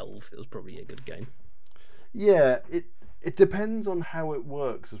 12, it was probably a good game. Yeah, it depends on how it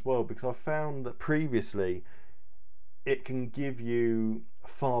works as well, because I've found that previously it can give you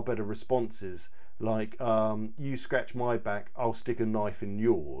far better responses. Like, you scratch my back, I'll stick a knife in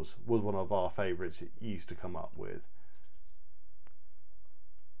yours, was one of our favourites it used to come up with.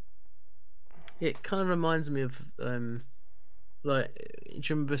 It kind of reminds me of, like, do you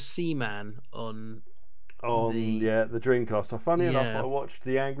remember Seaman on the Dreamcast? Funny enough, Yeah. I watched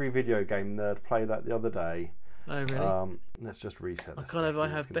the Angry Video Game Nerd play that the other day. Oh, really? Let's just reset this. I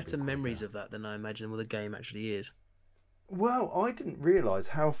have better memories of that than I imagine what the game actually is. Well, I didn't realise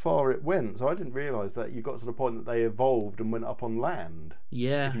how far it went, so I didn't realise that you got to the point that they evolved and went up on land.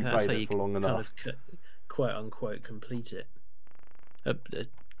 Yeah, if you that's played how it you for long kind enough. of quote unquote complete it.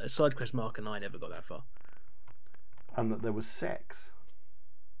 A side quest Mark and I never got that far. And that there was sex.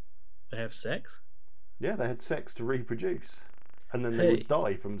 They have sex? Yeah, they had sex to reproduce. And then they would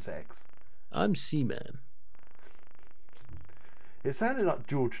die from sex. I'm Seaman. It sounded like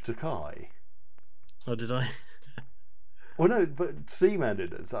George Takei. Oh, did I? Well, no, but Seaman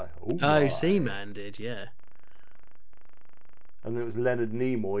did it. So, Oh, Seaman did, yeah. And there was Leonard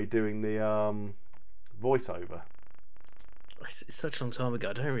Nimoy doing the voiceover. It's such a long time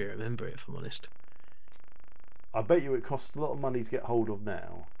ago, I don't really remember it, if I'm honest. I bet you it costs a lot of money to get hold of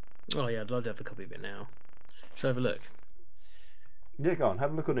now. Oh, yeah, I'd love to have a copy of it now. Shall I have a look? Yeah, go on,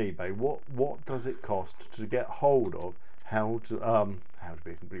 have a look on eBay. What does it cost to get hold of how to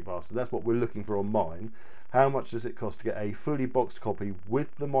be a complete bastard? That's what we're looking for on mine. How much does it cost to get a fully boxed copy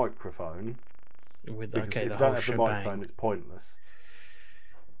with the microphone? With Because okay, if the you don't whole have the shebang. microphone, it's pointless.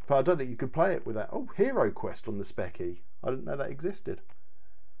 But I don't think you could play it without. Oh, Hero Quest on the Speccy. I didn't know that existed.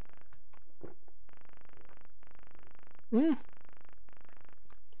 That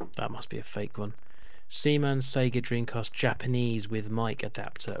must be a fake one. Seaman Sega Dreamcast Japanese with mic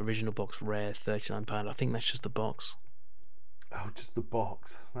adapter, original box, rare, £39. I think that's just the box. Oh, just the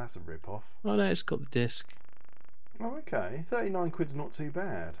box. That's a rip-off. Oh no, it's got the disc. Oh, okay. 39 quid's not too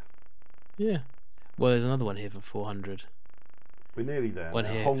bad. Yeah. Well, there's another one here for 400. We're nearly there. One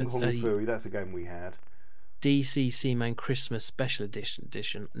Now. here. Hong It's Kong a- Fooey, that's a game we had. DC Seaman Christmas Special Edition,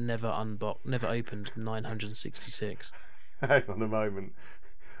 never opened, 966. Hang on a moment.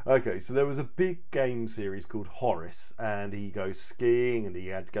 Okay, so there was a big game series called Horace, and he goes skiing, and he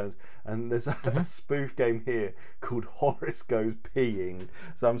had goes, and there's a spoof game here called Horace Goes Peeing.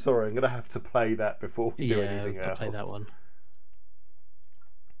 So I'm sorry, I'm going to have to play that before we do anything I'll else. play that one.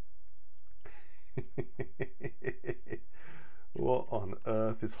 What on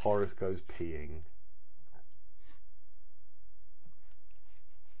earth is Horace Goes Peeing?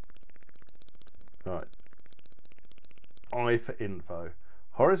 Right. eye for info.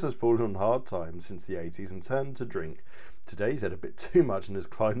 Horace has fallen on hard times since the 80s and turned to drink. Today he's had a bit too much and has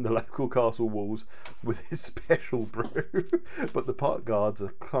climbed the local castle walls with his special brew. But the park guards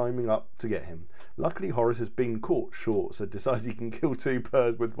are climbing up to get him. Luckily Horace has been caught short, so decides he can kill two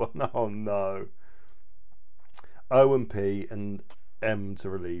birds with one. Oh no. O and P and M to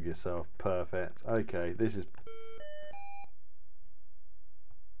relieve yourself. Perfect. Okay, this is...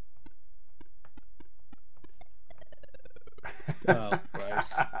 Oh,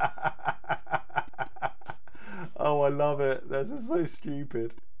 gross. Oh, I love it. This is so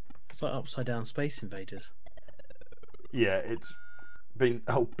stupid. It's like Upside Down Space Invaders. Yeah, it's been...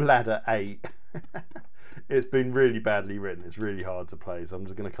 Oh, Bladder 8. It's been really badly written. It's really hard to play, so I'm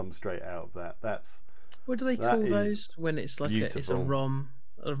just going to come straight out of that. That's... What do they call those when it's like it's a ROM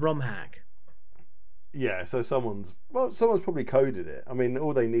hack? Yeah, so someone's probably coded it. I mean,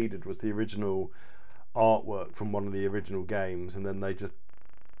 all they needed was the original artwork from one of the original games, and then they just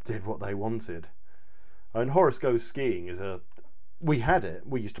did what they wanted. And Horace Goes Skiing is we had it.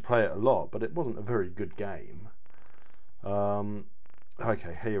 We used to play it a lot, but it wasn't a very good game.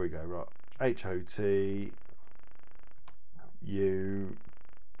 Okay, here we go. Right, HOT U.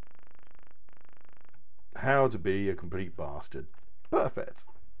 How to be a complete bastard. Perfect.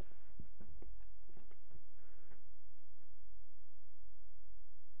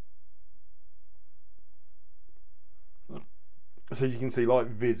 So you can see, like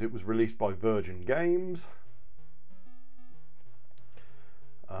Viz, it was released by Virgin Games.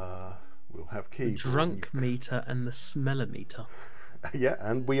 We'll have keyboard. The drunk meter and the smellometer. Yeah,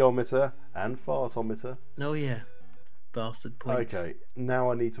 and weometer and fartometer. Oh yeah. Bastard points. Okay,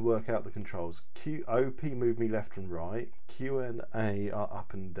 now I need to work out the controls. P move me left and right. Q and A are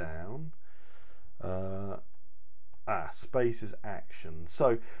up and down. Space is action.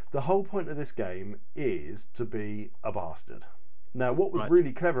 So the whole point of this game is to be a bastard. Now what was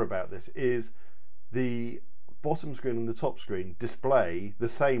really clever about this is the bottom screen and the top screen display the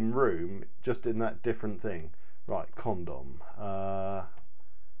same room, just in that different thing. Right, condom.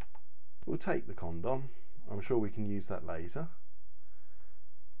 We'll take the condom. I'm sure we can use that later.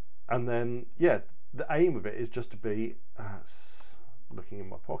 And then, yeah, the aim of it is just to be looking in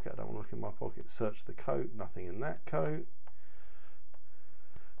my pocket. I don't want to look in my pocket. Search the coat. Nothing in that coat.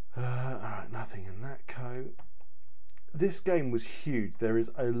 Alright, nothing in that coat. This game was huge. There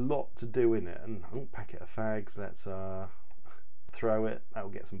is a lot to do in it. And packet of fags. Let's throw it. That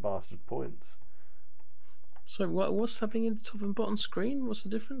will get some bastard points. So what's happening in the top and bottom screen? What's the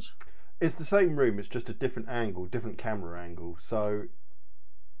difference? It's the same room, it's just a different angle, different camera angle. So,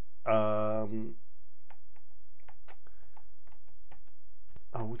 we'll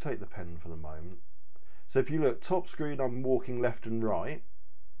take the pen for the moment. So if you look, top screen, I'm walking left and right.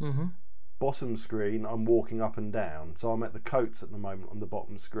 Mm-hmm. Bottom screen, I'm walking up and down. So I'm at the coats at the moment on the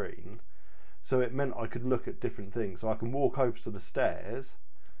bottom screen. So it meant I could look at different things. So I can walk over to the stairs,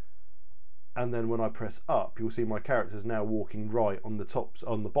 and then when I press up, you'll see my character's now walking right on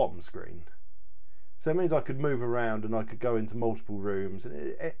the bottom screen. So it means I could move around and I could go into multiple rooms, and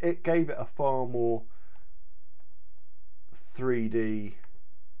it gave it a far more 3D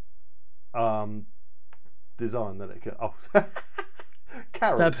design than it could. Oh,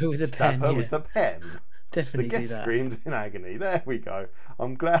 Carol, stab her with a pen. With the pen. Definitely the guest do that. screamed in agony. There we go.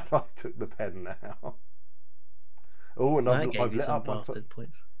 I'm glad I took the pen now. Oh, and I've lit up bastard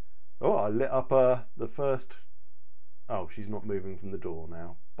points. Oh, I lit up the first... Oh, she's not moving from the door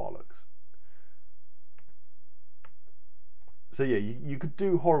now. Bollocks. So yeah, you could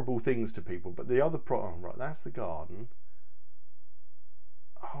do horrible things to people, but the other problem... Oh, right, that's the garden.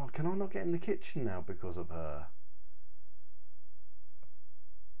 Oh, can I not get in the kitchen now because of her?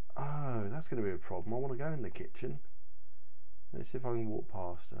 Oh, that's going to be a problem. I want to go in the kitchen. Let's see if I can walk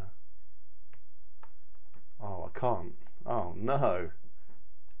past her. Oh, I can't. Oh, no.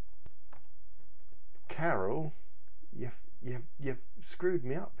 Carol, you've screwed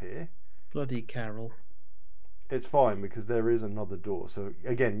me up here. Bloody Carol. It's fine because there is another door. So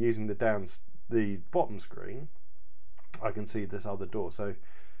again, using the bottom screen, I can see this other door. So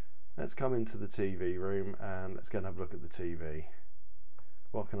let's come into the TV room and let's go and have a look at the TV.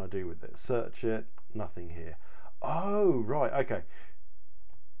 What can I do with it? Search it. Nothing here. Oh, right. Okay.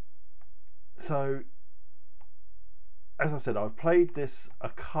 So, as I said, I've played this a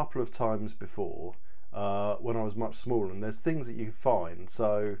couple of times before when I was much smaller, and there's things that you find.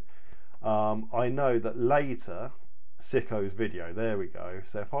 So, I know that later, Sicko's video, there we go.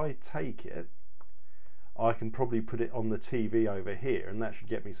 So if I take it, I can probably put it on the TV over here, and that should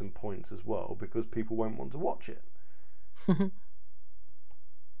get me some points as well, because people won't want to watch it.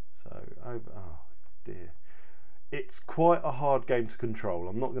 So, oh dear. it's quite a hard game to control.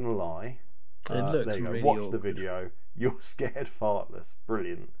 I'm not going to lie. It looks there you go. really Watch awkward. the video. You're scared fartless.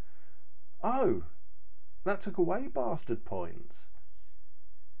 Brilliant. Oh, that took away bastard points.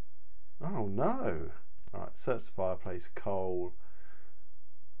 Oh no. Alright, search the fireplace, coal.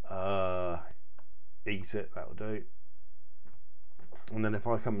 Eat it, that'll do. And then if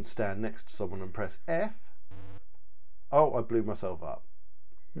I come and stand next to someone and press F. Oh, I blew myself up.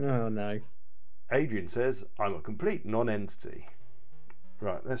 Oh no. Adrian says, I'm a complete non-entity.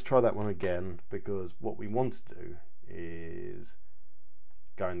 Right, let's try that one again, because what we want to do is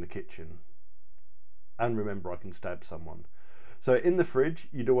go in the kitchen. And remember, I can stab someone. So in the fridge,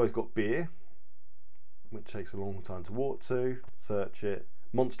 you'd always got beer, which takes a long time to walk to. Search it.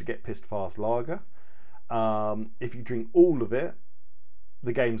 Monster Get Pissed Fast Lager. If you drink all of it,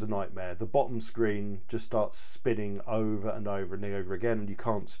 the game's a nightmare. The bottom screen just starts spinning over and over and over again, and you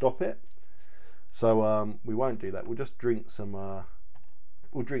can't stop it. So we won't do that. We'll just drink some.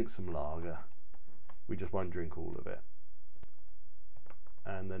 We'll drink some lager. We just won't drink all of it.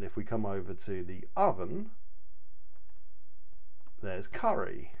 And then if we come over to the oven, there's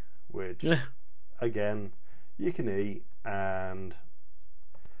curry, which again you can eat. And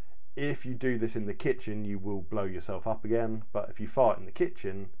if you do this in the kitchen, you will blow yourself up again. But if you fart in the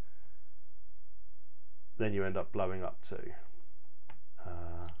kitchen, then you end up blowing up too.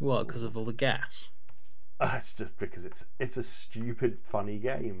 What? Because of all the gas? It's just because it's a stupid, funny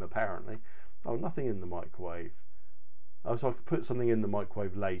game, apparently. Oh, nothing in the microwave. Oh, so I could put something in the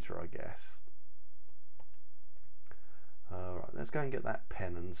microwave later, I guess. Right, let's go and get that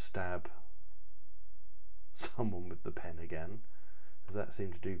pen and stab someone with the pen again. Does that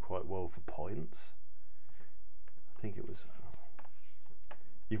seem to do quite well for points? I think it was...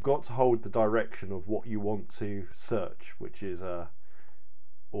 You've got to hold the direction of what you want to search, which is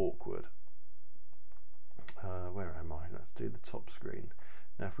awkward. Where am I? Let's do the top screen.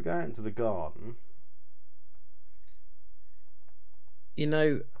 Now if we go out into the garden... You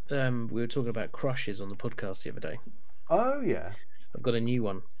know, we were talking about crushes on the podcast the other day. Oh yeah. I've got a new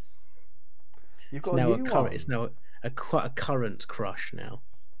one. You've got a new one? It's now quite a current crush now.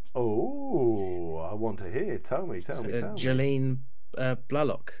 Oh, I want to hear. Tell me. Jolene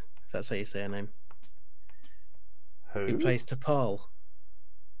Blalock, if that's how you say her name. Who plays T'Pol.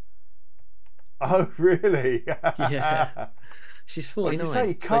 Oh, really? Yeah. She's 49, well,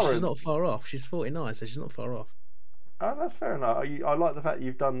 you say so she's not far off. She's 49, so she's not far off. Oh, that's fair enough. I like the fact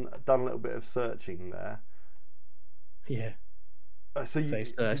you've done a little bit of searching there. Yeah. So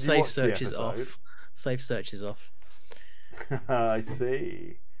safe search is off. Safe search is off. I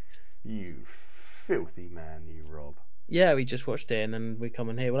see. You filthy man, you Rob. Yeah, we just watched it and then we come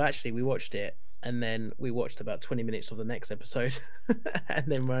in here. Well, actually, we watched it and then we watched about 20 minutes of the next episode. And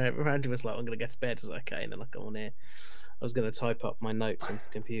then Randy was like, I'm going to get to bed. I was like, okay. And then I come on here. I was going to type up my notes onto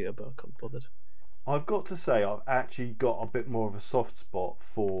the computer, but I couldn't be bothered. I've got to say, I've actually got a bit more of a soft spot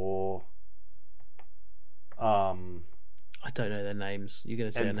for... I don't know their names. You're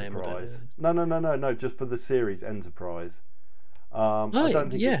going to say a name? I don't know. No. Just for the series Enterprise. I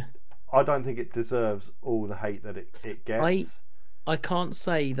don't think it deserves all the hate that it gets. I can't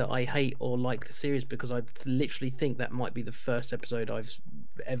say that I hate or like the series because I literally think that might be the first episode I've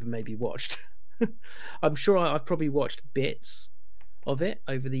ever maybe watched. I'm sure I've probably watched bits of it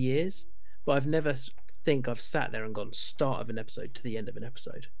over the years, but I've never think I've sat there and gone start of an episode to the end of an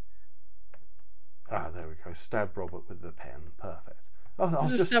episode. Ah, there we go. Stab Robert with the pen. Perfect. Oh, I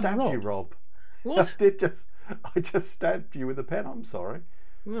just stabbed you, Rob. What? I just stabbed you with a pen. I'm sorry.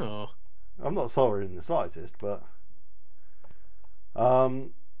 No. I'm not sorry in the slightest, but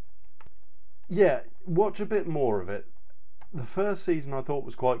yeah, watch a bit more of it. The first season I thought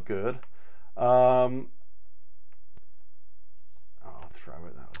was quite good. I'll throw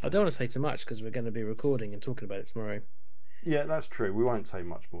it that way. I don't want to say too much because we're going to be recording and talking about it tomorrow. Yeah, that's true. We won't say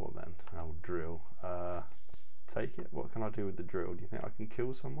much more then. I'll drill. Take it. What can I do with the drill? Do you think I can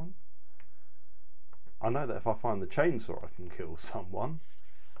kill someone? I know that if I find the chainsaw, I can kill someone.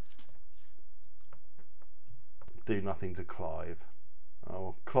 Do nothing to Clive.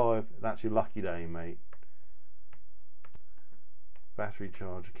 Oh, Clive, that's your lucky day, mate. Battery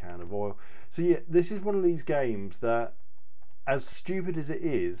charge, a can of oil. So yeah, this is one of these games that, as stupid as it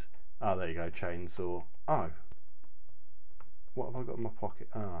is, oh, there you go, chainsaw. Oh, what have I got in my pocket?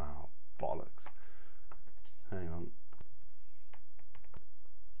 Oh, bollocks. Hang on.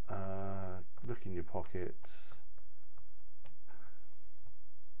 Look in your pockets.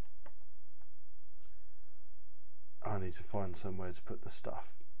 I need to find somewhere to put the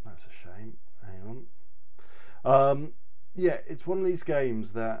stuff. That's a shame. Hang on. Yeah, it's one of these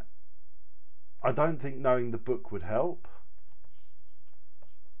games that I don't think knowing the book would help.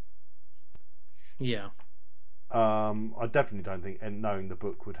 Yeah. I definitely don't think knowing the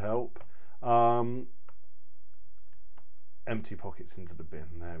book would help. Empty pockets into the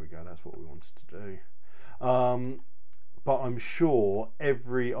bin. There we go. That's what we wanted to do. But I'm sure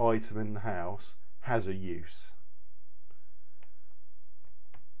every item in the house has a use.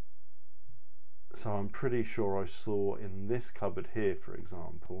 So I'm pretty sure I saw in this cupboard here, for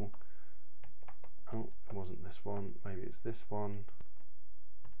example. Oh, it wasn't this one. Maybe it's this one.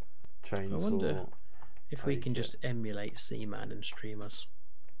 Chainsaw. I wonder if we can just emulate Seaman and stream us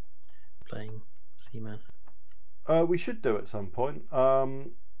playing Seaman. We should do at some point.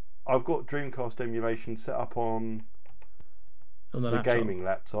 I've got Dreamcast emulation set up on the gaming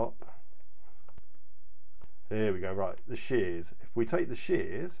laptop. There we go. Right, the shears. If we take the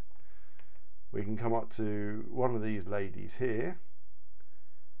shears, we can come up to one of these ladies here,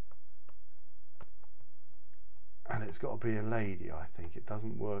 and it's got to be a lady. I think it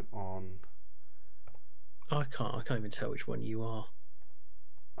doesn't work on. I can't even tell which one you are.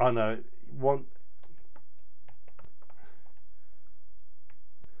 I know one.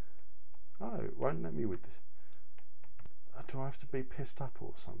 Oh, it won't let me with this. Do I have to be pissed up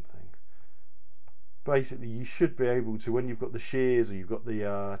or something? Basically, you should be able to, when you've got the shears or you've got the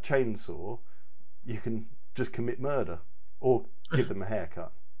chainsaw, you can just commit murder or give them a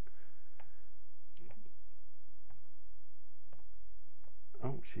haircut.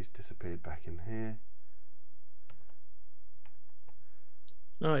 Oh, she's disappeared back in here.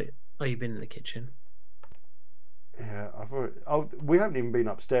 Oh, you've been in the kitchen. Yeah, we haven't even been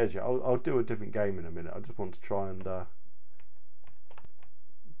upstairs yet. I'll do a different game in a minute. I just want to try and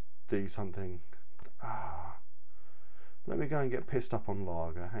do something. Let me go and get pissed up on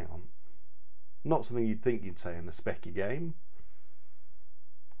lager. Hang on. Not something you'd think you'd say in a Specky game.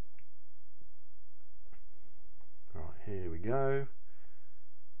 Right, here we go.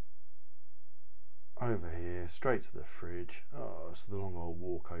 Over here, straight to the fridge. Oh, it's the long old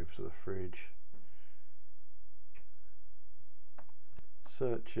walk over to the fridge.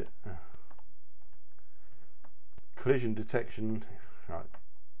 Search it. Collision detection. Right.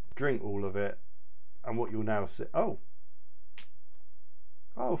 Drink all of it. And what you'll now see. Oh,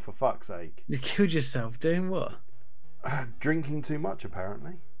 for fuck's sake. You killed yourself doing what? Drinking too much,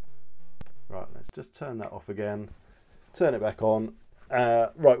 apparently. Right, let's just turn that off again. Turn it back on.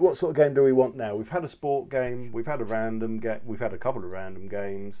 Right, what sort of game do we want now? We've had a sport game. We've had a random game. We've had a couple of random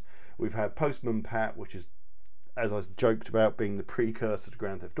games. We've had Postman Pat, which is, as I joked about, being the precursor to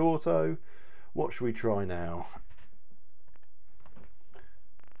Grand Theft Auto. What should we try now?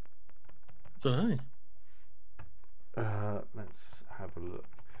 I don't know. Let's have a look.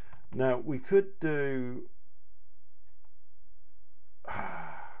 Now, we could do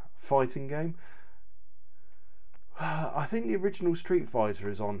fighting game. I think the original Street Fighter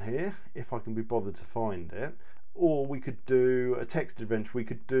is on here, if I can be bothered to find it. Or we could do a text adventure. We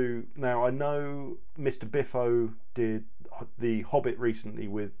could do... Now, I know Mr. Biffo did the Hobbit recently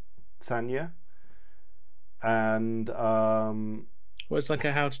with Sanya. And... well, it's like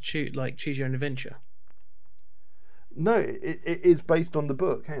a how to choose your own adventure. No, it is based on the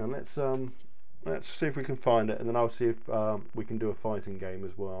book. Hang on, let's see if we can find it, and then I'll see if we can do a fighting game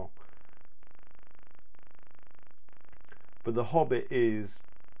as well. But the Hobbit is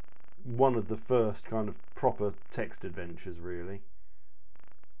one of the first kind of proper text adventures, really.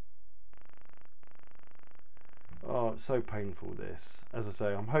 Oh, it's so painful, this. As I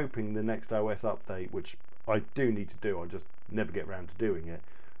say, I'm hoping the next OS update, which I do need to do, I just never get around to doing it,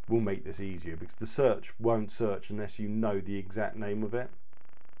 will make this easier, because the search won't search unless you know the exact name of it.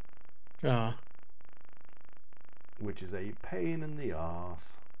 Which is a pain in the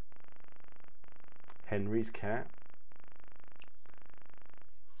arse. Henry's cat.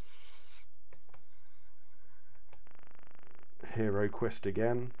 Hero Quest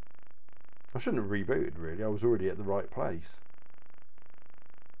again. I shouldn't have rebooted, really. I was already at the right place.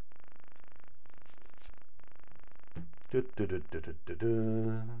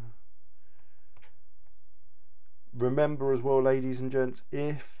 Remember as well, ladies and gents,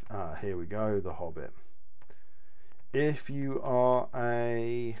 if here we go, The Hobbit. If you are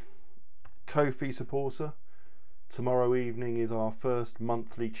a Ko-fi supporter, tomorrow evening is our first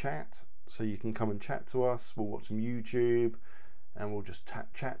monthly chat, so you can come and chat to us. We'll watch some YouTube and we'll just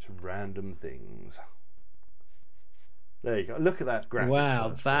chat random things. There you go. Look at that graphics.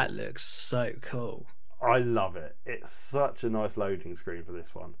 Wow, that looks so cool. I love it. It's such a nice loading screen for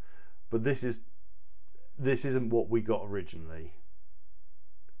this one. But this isn't what we got originally.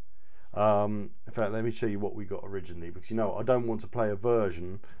 In fact, let me show you what we got originally, because you know I don't want to play a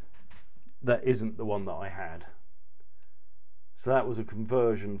version that isn't the one that I had. So that was a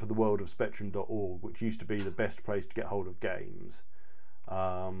conversion for the world of Spectrum.org, which used to be the best place to get hold of games.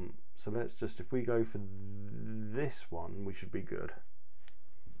 So let's just, if we go for this one, we should be good.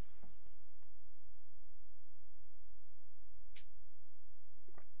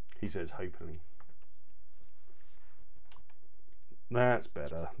 He says, hopefully. That's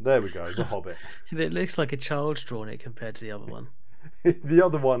better. There we go, the Hobbit. It looks like a child's drawn it compared to the other one. The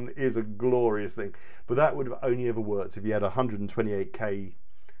other one is a glorious thing, but that would have only ever worked if you had 128k.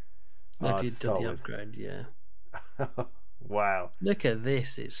 If you'd done the upgrade, yeah. Wow. Look at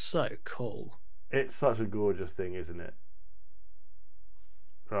this, it's so cool. It's such a gorgeous thing, isn't it?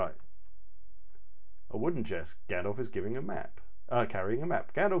 Right. A wooden chest. Gandalf is giving a map. Carrying a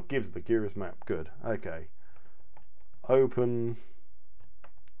map. Gandalf gives the curious map. Good. Okay. Open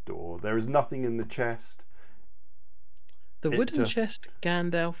door. There is nothing in the chest. The wooden chest,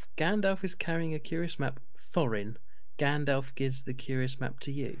 Gandalf. Gandalf is carrying a curious map. Thorin. Gandalf gives the curious map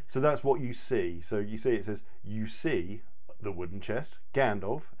to you. So that's what you see. So you see, it says, you see the wooden chest,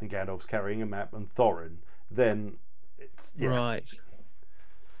 Gandalf, and Gandalf's carrying a map, and Thorin. Then it's, yeah. Right.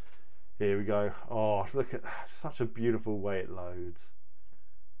 Here we go. Oh, look at such a beautiful way it loads.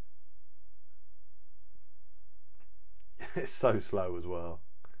 It's so slow as well.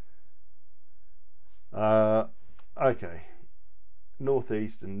 Okay.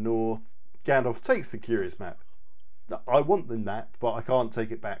 Northeast and north. Gandalf takes the curious map. I want the map, but I can't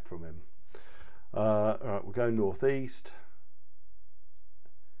take it back from him. Alright, we'll go northeast.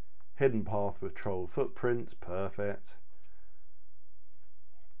 Hidden path with troll footprints. Perfect.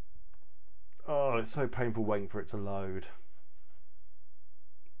 Oh, it's so painful waiting for it to load.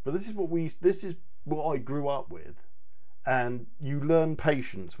 But this is what I grew up with. And you learn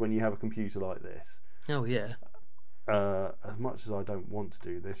patience when you have a computer like this. Oh yeah. As much as I don't want to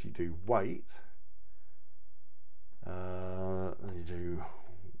do this, you do wait. And you do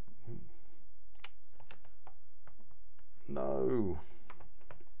no.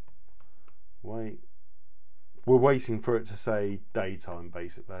 Wait. We're waiting for it to say daytime,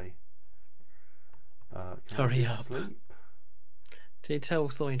 basically. Hurry up. Sleep? Did it tell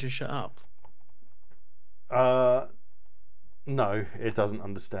Thorin to shut up? No, it doesn't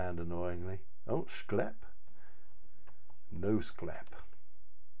understand, annoyingly. Oh, Sklep. No Sklep.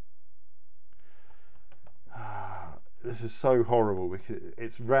 This is so horrible because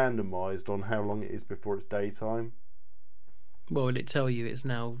it's randomised on how long it is before it's daytime. Well, will it tell you it's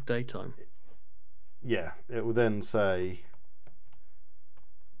now daytime? Yeah, it will then say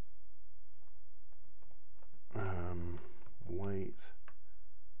wait.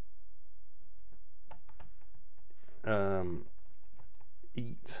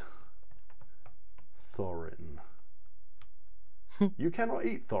 Eat Thorin. You cannot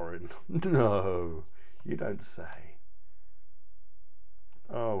eat Thorin. No, you don't say.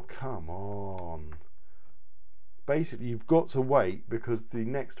 Oh, come on. Basically, you've got to wait because the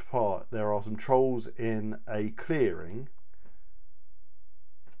next part, there are some trolls in a clearing.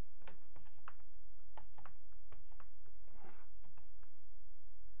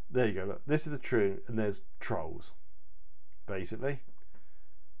 There you go, look. This is the tree, and there's trolls. Basically.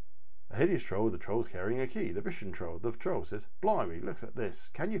 A hideous troll with the trolls carrying a key. The vision troll. The troll says, blimey, looks at this.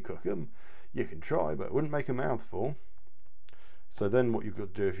 Can you cook them? You can try, but it wouldn't make a mouthful. So then what you've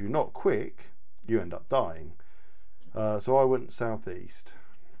got to do, if you're not quick, you end up dying. So I went southeast.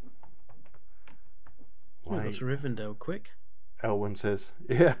 Oh, that's Rivendell quick. Elwyn says,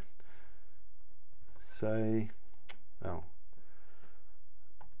 yeah. Say, oh.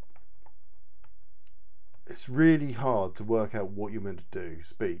 It's really hard to work out what you're meant to do.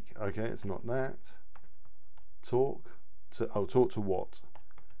 Speak. Okay, it's not that. Talk. Talk to what?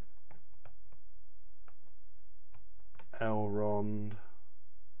 Elrond.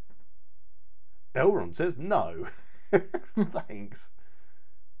 Elrond says no. Thanks.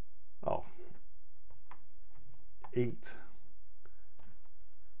 Oh. Eat.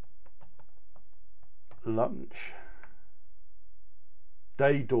 Lunch.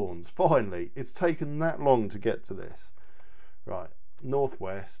 Day dawns. Finally. It's taken that long to get to this. Right.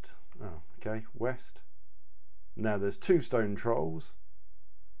 Northwest. Oh, okay. West. Now there's 2 stone trolls.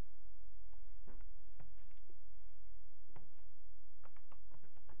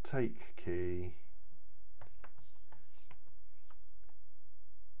 Take key.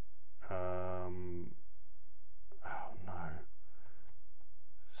 Oh no.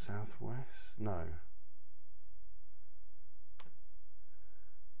 Southwest? No.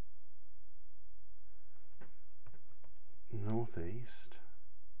 Northeast.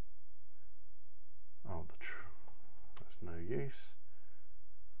 Oh, that's no use.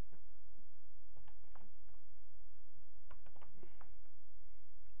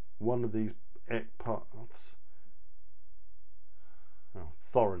 one of these paths. Oh,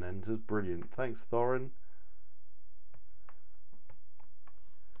 Thorin enters. Brilliant. Thanks, Thorin.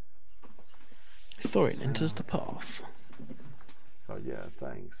 Thorin enters the path. So yeah,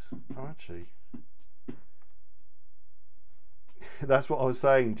 thanks. Oh, actually, that's what I was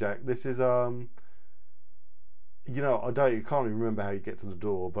saying, Jack. This is you know, I can't even remember how you get to the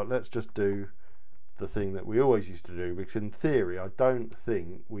door, but let's just do the thing that we always used to do, because in theory I don't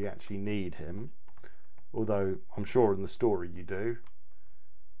think we actually need him, although I'm sure in the story you do.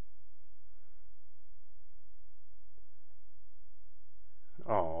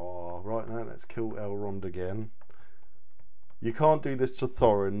 Oh, right, now let's kill Elrond again. You can't do this to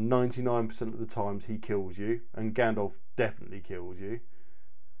Thorin. 99% of the times he kills you, and Gandalf definitely kills you.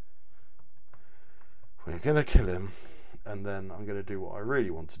 We're gonna kill him, and then I'm gonna do what I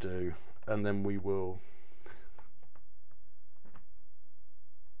really want to do, and then we will.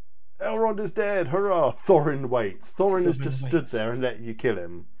 Elrond is dead! Hurrah! Thorin waits. Thorin has just stood there and let you kill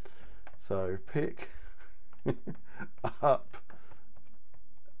him. So pick up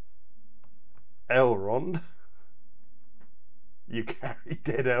Elrond. You carry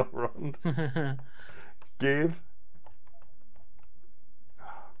dead Elrond. Give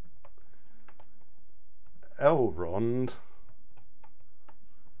Elrond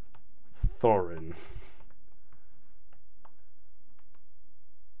Thorin.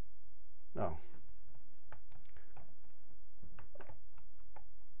 Oh.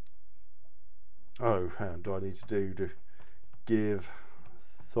 Oh, how do I need to do to give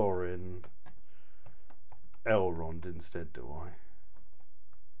Thorin Elrond instead, do I?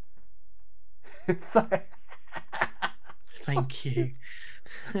 Thank you.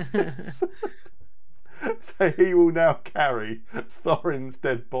 So he will now carry Thorin's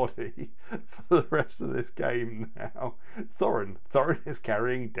dead body for the rest of this game now. Thorin is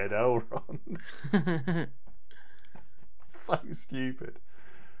carrying dead Elrond. So stupid.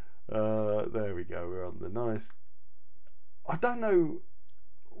 There we go, we're on the nice. I don't know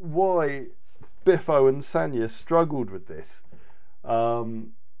why Biffo and Sanya struggled with this,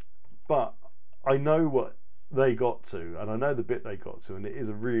 but I know what they got to, and I know the bit they got to, and it is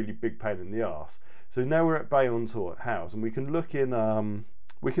a really big pain in the arse. So now we're at Bayon's house, and we can look in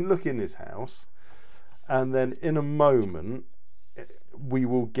his house, and then in a moment we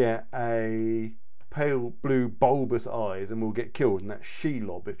will get a pale blue bulbous eyes, and we'll get killed, and that's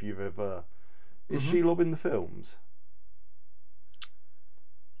Shelob. If you've ever, is Shelob in the films?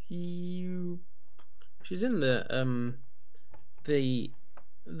 She's in the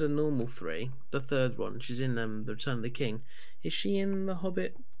normal three, the third one. She's in the Return of the King. Is she in the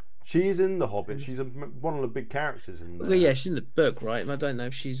Hobbit? She is in the Hobbit. She's one of the big characters in there. Well, yeah, she's in the book, right? I don't know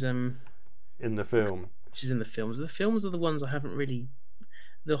if she's in the film. She's in the films. The films are the ones I haven't really.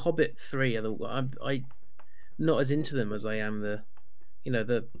 The Hobbit 3 are I not as into them as I am the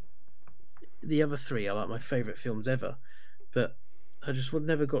other three are like my favourite films ever, but I just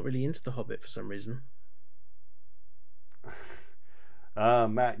never got really into the Hobbit for some reason.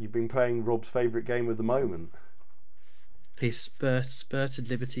 Matt, you've been playing Rob's favourite game of the moment. He's spurted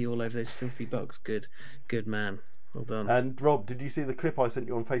liberty all over those filthy bugs. Good man. Well done. And Rob, did you see the clip I sent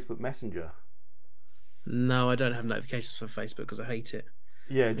you on Facebook Messenger? No, I don't have notifications for Facebook because I hate it.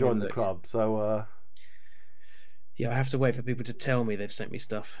 Yeah, join the club. So yeah, I have to wait for people to tell me they've sent me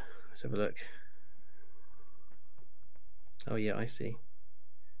stuff. Let's have a look. Oh yeah, I see.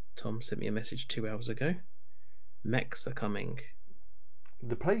 Tom sent me a message 2 hours ago. Mechs are coming.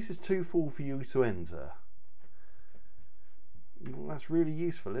 The place is too full for you to enter. Well, that's really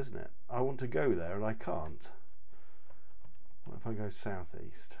useful, isn't it? I want to go there and I can't. What if I go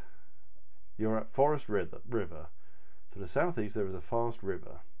southeast? You're at Forest River. To the southeast there is a fast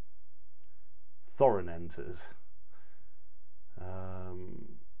river. Thorin enters.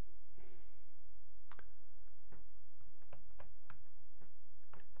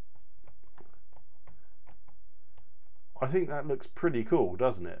 I think that looks pretty cool,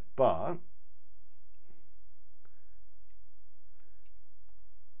 doesn't it? But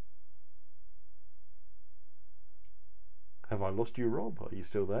have I lost you, Rob? Are you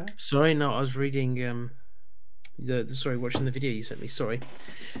still there? Sorry, no, I was reading sorry, watching the video you sent me. Sorry.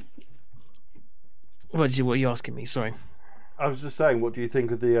 What are you asking me? Sorry. I was just saying, what do you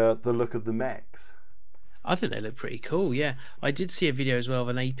think of the look of the mechs? I think they look pretty cool. Yeah, I did see a video as well of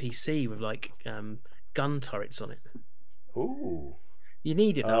an APC with like gun turrets on it. Ooh. You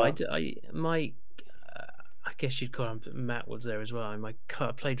need it though. I guess you'd call him. Matt was there as well. I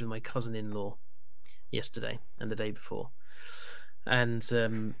played with my cousin-in-law yesterday and the day before, and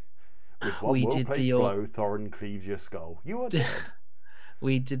with one we did the blow, Thorin cleaves your skull. You are dead.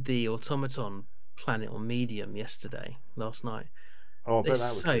 We did the automaton planet on medium last night. Oh, I bet It's that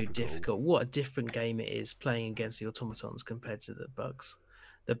was so difficult. difficult. What a different game it is playing against the automatons compared to the bugs.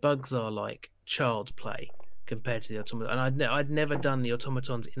 The bugs are like child play compared to the automaton. And I'd never done the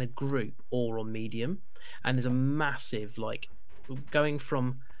automatons in a group or on medium. And there's a massive, like, going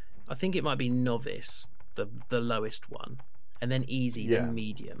from, I think it might be novice, the lowest one, and then easy, Yeah. then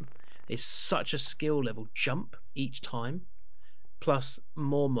medium. It's such a skill level jump each time, plus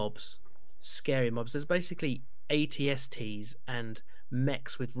more mobs, scary mobs. There's basically ATSTs and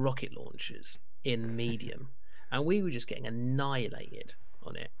mechs with rocket launchers in medium, and we were just getting annihilated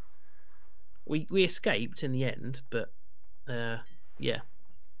on it. We escaped in the end, but yeah,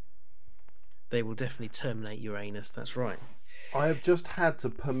 they will definitely terminate Uranus. That's right. I have just had to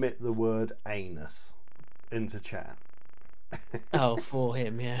permit the word anus into chat. Oh, for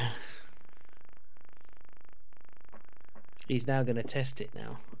him, yeah. He's now going to test it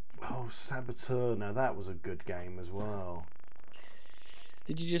now. Oh, Saboteur. Now that was a good game as well.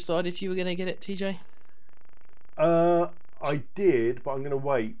 Did you decide if you were going to get it, TJ? I did, but I'm going to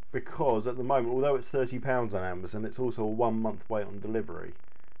wait because at the moment, although it's £30 on Amazon, it's also a 1 month wait on delivery.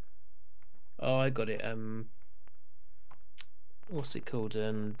 Oh, I got it. What's it called?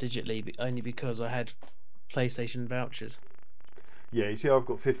 Digitally, only because I had PlayStation vouchers. Yeah, you see, I've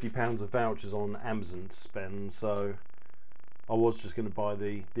got £50 of vouchers on Amazon to spend, so I was just going to buy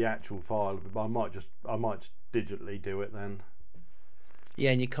the actual file, but I might just digitally do it then.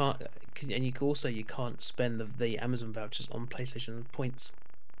 Yeah, and you can't, and you can't spend the Amazon vouchers on PlayStation points.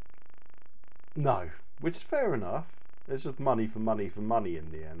 No, which is fair enough. It's just money for money for money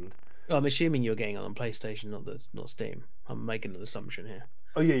in the end. Oh, I'm assuming you're getting it on PlayStation, not Steam. I'm making an assumption here.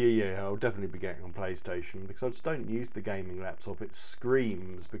 Oh yeah. I'll definitely be getting on PlayStation because I just don't use the gaming laptop. It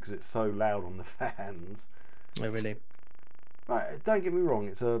screams because it's so loud on the fans. Oh, really? Right, don't get me wrong.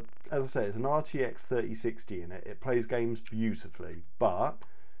 As I say, it's an RTX 3060 in it. It plays games beautifully, but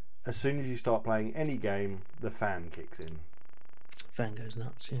as soon as you start playing any game, the fan kicks in. Fan goes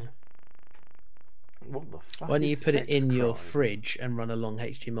nuts. Yeah. What the fuck? Why don't you put it in your crime? fridge and run a long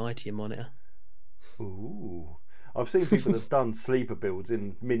HDMI to your monitor? Ooh, I've seen people that have done sleeper builds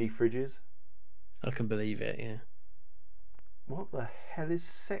in mini fridges. I can believe it. Yeah. What the hell is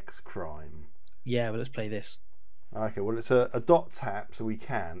sex crime? Yeah, well, let's play this. Okay, well it's a dot tap, so we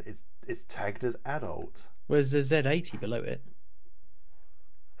can. It's tagged as adult. Where's the Z80 below it?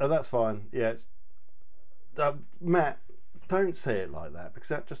 Oh, that's fine. Yeah, Matt, don't say it like that because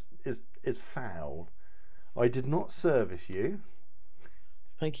that just is foul. I did not service you.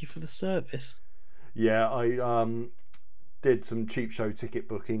 Thank you for the service. Yeah, I did some cheap show ticket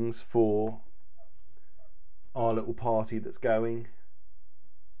bookings for our little party that's going.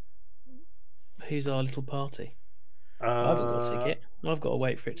 Who's our little party? I haven't got a ticket. I've got to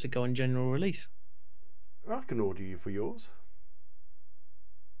wait for it to go on general release. I can order you for yours.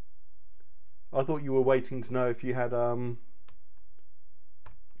 I thought you were waiting to know if you had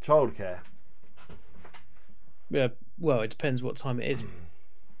childcare. Yeah, well, it depends what time it is.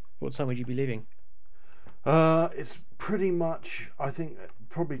 What time would you be leaving? It's pretty much, I think,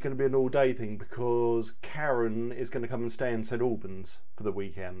 probably going to be an all-day thing because Karen is going to come and stay in St Albans for the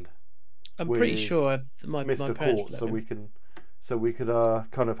weekend. I'm pretty sure my Mr. parents Court, so we could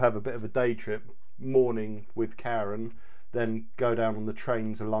kind of have a bit of a day trip, morning with Karen, then go down on the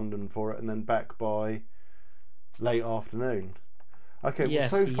train to London for it, and then back by late afternoon. Okay,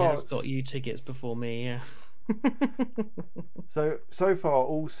 yes, well, so he far has got you tickets before me. Yeah. so far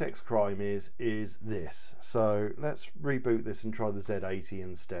all sex crime is this. So let's reboot this and try the Z80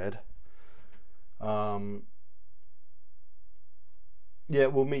 instead. Yeah,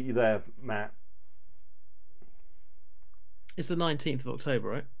 we'll meet you there, Matt. It's the 19th of October,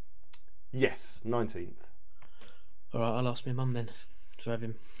 right? Yes, 19th. All right, I'll ask my mum then to have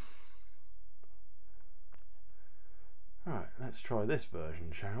him. All right, let's try this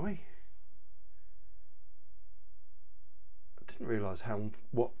version, shall we? I didn't realise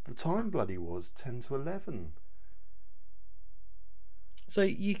what the time bloody was. 10 to 11. So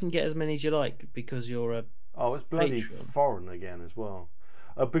you can get as many as you like because you're a Oh, it's bloody patron. foreign again as well.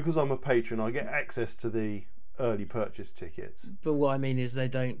 Because I'm a patron, I get access to the early purchase tickets. But what I mean is they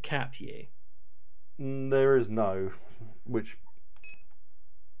don't cap you. There is no, which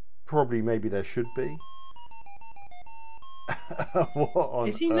probably maybe there should be. What on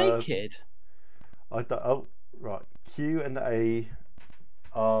Is he earth? naked? I don't. Oh, right. Q and A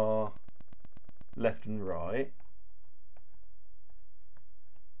are left and right.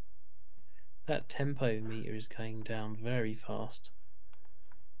 That tempo meter is going down very fast.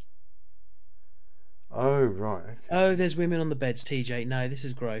 Oh, right. Oh, there's women on the beds, TJ. No, this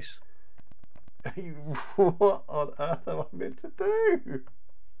is gross. What on earth am I meant to do?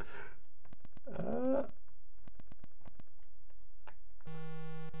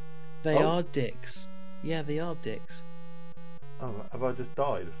 They are dicks. Yeah, they are dicks. Oh, have I just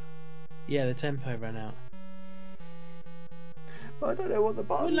died? Yeah, the tempo ran out. I don't know what the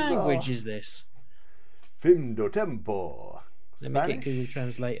buttons What language are. is this? Fin do tempo. Let me get Google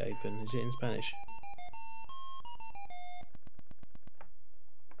Translate open. Is it in Spanish?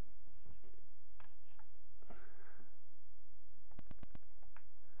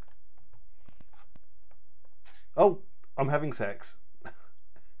 Oh, I'm having sex.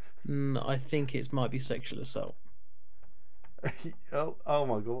 I think it might be sexual assault. Oh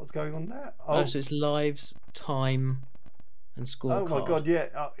my god, what's going on there? Oh, so it's lives, time, and scorecard. Oh my god, yeah,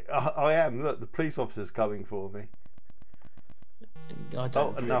 I am. Look, the police officer's coming for me. I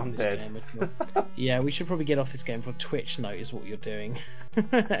don't and now I'm this dead. Game at all. Yeah, we should probably get off this game before Twitch notice what you're doing.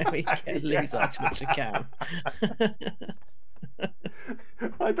 We can lose our Twitch account.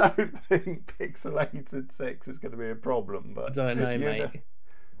 I don't think pixelated sex is going to be a problem, but I don't know, mate.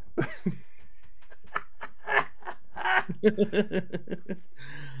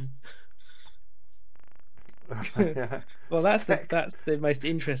 Well, that's the most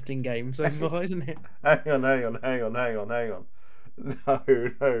interesting game so far, isn't it? Hang on.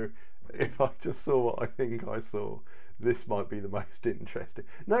 No. If I just saw what I think I saw, this might be the most interesting.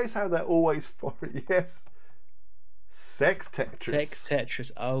 Notice how they're always for yes. Sextetris.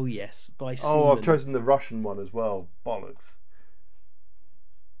 Sextetris. Oh yes, by Siemens. Oh, I've chosen the Russian one as well. Bollocks.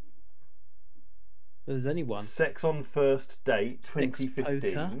 There's only one. Sex on First Date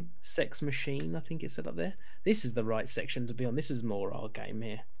 2015. Poker, Sex Machine, I think it's set up there. This is the right section to be on. This is more our game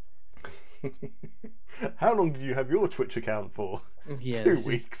here. How long did you have your Twitch account for? Yeah, 2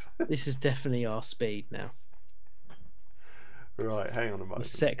 weeks. This is definitely our speed now. Right, hang on a moment.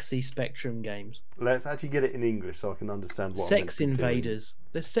 Sexy Spectrum games. Let's actually get it in English so I can understand what Sex Invaders.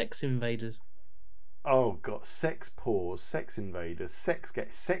 There's Sex Invaders. Oh god, Sex Pause, Sex Invaders, Sex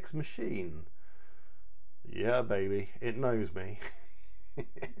Machine. Yeah, baby, it knows me.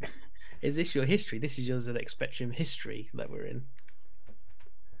 Is this your history? This is your ZX Spectrum history that we're in.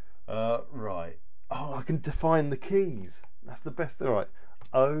 Right. Oh, I can define the keys. That's the best. All right.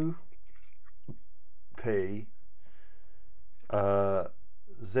 O, P,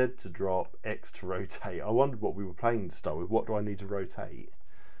 Z to drop, X to rotate. I wondered what we were playing to start with. What do I need to rotate?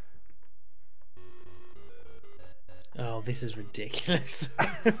 Oh, this is ridiculous.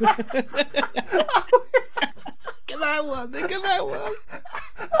 Look at that one. Look at that one.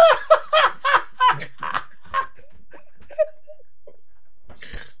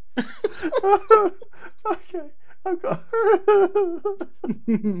 Okay, I've got.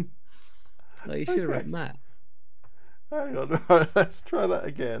 No, you should have read Matt. Hang on, right, let's try that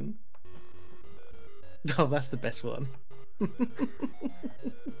again. Oh, that's the best one.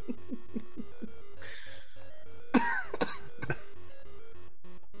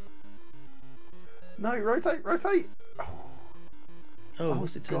 No, rotate. Oh,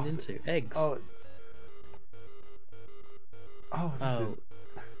 what's it turned into? Eggs. Oh, it's. Oh, this is.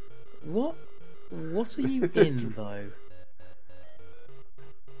 What? What are you in though?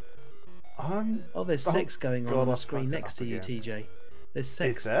 Oh, there's sex going on the screen next to you, TJ. There's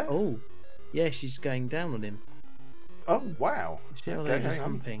sex. Is there? Oh, yeah, she's going down on him. Oh wow! They're just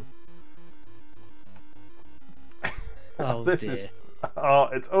humping. Oh this dear! Is... Oh,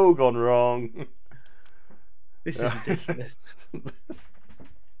 it's all gone wrong. This is ridiculous.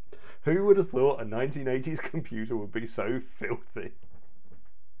 Who would have thought a 1980s computer would be so filthy?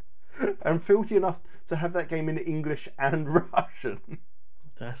 And filthy enough to have that game in English and Russian.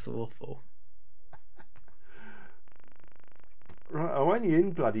 That's awful. Right, I'm only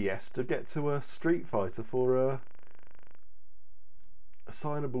in bloody S to get to a Street Fighter for a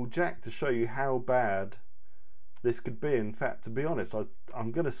assignable jack to show you how bad this could be. In fact, to be honest,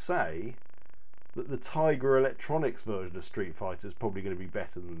 I'm going to say that the Tiger Electronics version of Street Fighter is probably going to be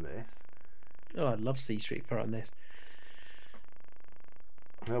better than this. Oh, I'd love to see Street Fighter on this.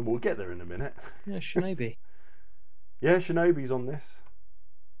 We'll get there in a minute. Yeah, Shinobi. Yeah, Shinobi's on this.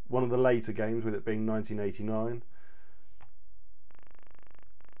 One of the later games, with it being 1989.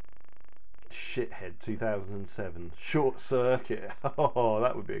 Shithead 2007. Short Circuit. Oh,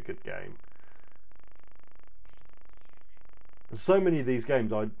 that would be a good game. So many of these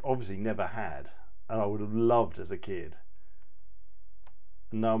games I obviously never had, and I would have loved as a kid.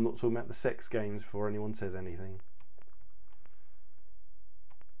 And no, I'm not talking about the sex games before anyone says anything.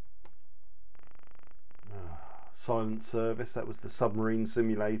 Silent Service, that was the submarine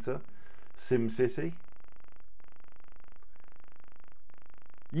simulator. SimCity.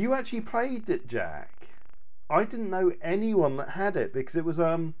 You actually played it, Jack. I didn't know anyone that had it because it was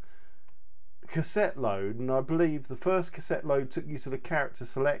cassette load, and I believe the first cassette load took you to the character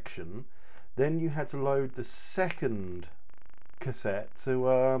selection. Then you had to load the second cassette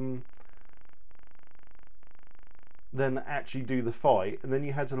to then actually do the fight, and then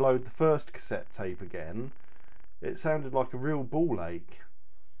you had to load the first cassette tape again. It sounded like a real ball ache.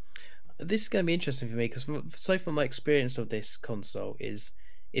 This is going to be interesting for me because so far my experience of this console is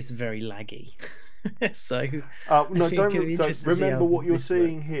it's very laggy. So no, don't remember what you're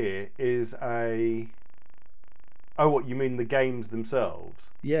seeing here is a. Oh, what you mean the games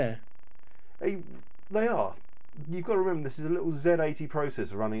themselves? Yeah, they are. You've got to remember this is a little Z80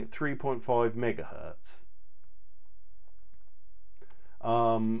 processor running at 3.5 megahertz.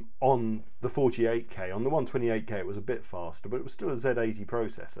 On the 48K, on the 128K it was a bit faster, but it was still a Z80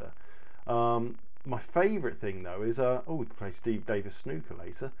 processor. My favourite thing though is we can play Steve Davis snooker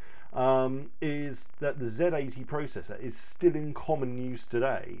later. Is that the Z80 processor is still in common use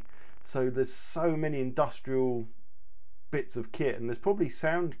today. So there's so many industrial bits of kit, and there's probably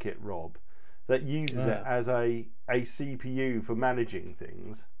sound kit, Rob, that uses it as a CPU for managing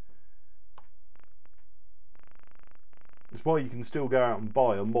things. That's why you can still go out and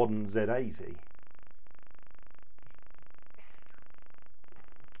buy a modern Z80.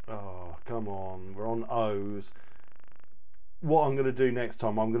 Oh, come on. We're on O's. What I'm going to do next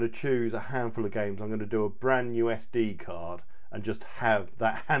time, I'm going to choose a handful of games. I'm going to do a brand new SD card and just have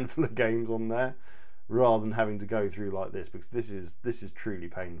that handful of games on there, rather than having to go through like this, because this is truly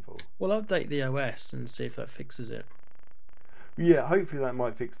painful. Well, update the OS and see if that fixes it. Yeah, hopefully that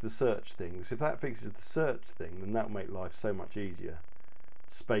might fix the search thing, because if that fixes the search thing, then that'll make life so much easier.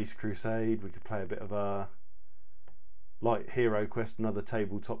 Space Crusade, we could play a bit of like Hero Quest, another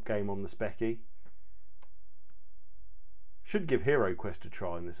tabletop game on the Speccy. Should give Hero Quest a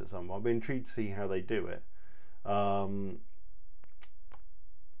try on this at some point. I'll be intrigued to see how they do it. Oh,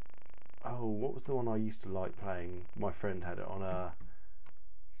 what was the one I used to like playing? My friend had it on a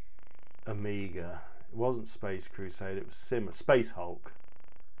Amiga. It wasn't Space Crusade, it was Space Hulk.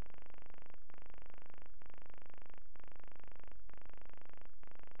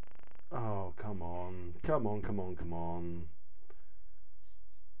 Oh, come on. Come on, come on, come on.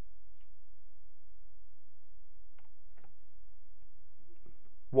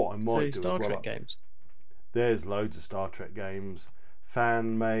 What I might do Star as well, Trek games. There's loads of Star Trek games,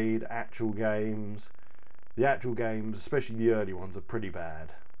 fan-made, actual games. The actual games, especially the early ones, are pretty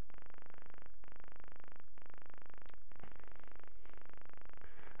bad.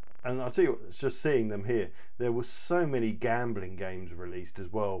 And I'll tell you what, just seeing them here, there were so many gambling games released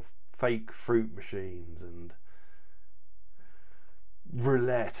as well. Fake fruit machines and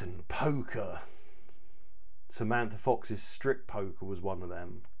roulette and poker. Samantha Fox's Strip Poker was one of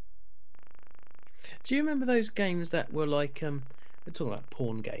them. Do you remember those games that were like we're talking about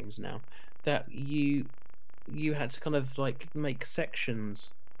porn games now, that you had to kind of like make sections?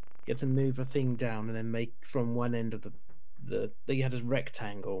 You had to move a thing down and then make from one end of you had a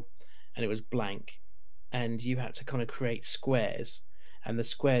rectangle and it was blank, and you had to kind of create squares, and the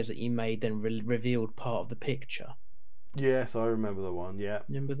squares that you made then revealed part of the picture. Yes, I remember the one. Yeah.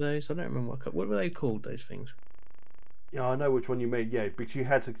 Remember those? I don't remember what were they called, those things. Yeah, I know which one you mean. Yeah, because you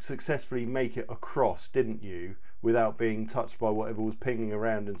had to successfully make it across, didn't you, without being touched by whatever was pinging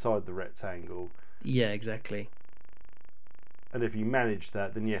around inside the rectangle. Yeah, exactly. And if you managed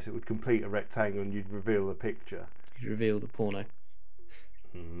that, then yes, it would complete a rectangle and you'd reveal the picture. You'd reveal the porno.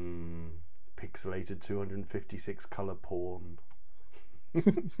 Pixelated 256 colour porn.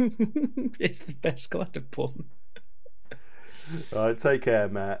 It's the best kind of porn. Alright, take care,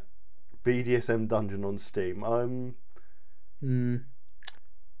 Matt. BDSM Dungeon on Steam.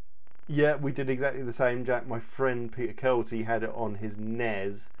 Yeah, we did exactly the same, Jack. My friend Peter Kelty had it on his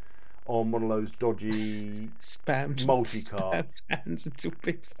NES on one of those dodgy multi-cards. Hands until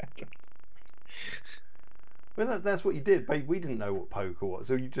pips happen. Well, that's what you did. We didn't know what poker was,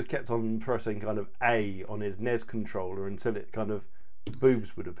 so you just kept on pressing kind of A on his NES controller until it kind of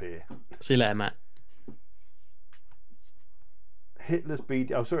boobs would appear. See you later, Matt. It's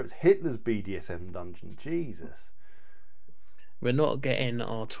Hitler's BDSM Dungeon. Jesus. We're not getting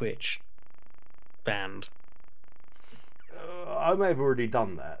our Twitch banned. I may have already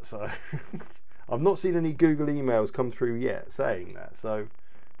done that, so I've not seen any Google emails come through yet saying that, so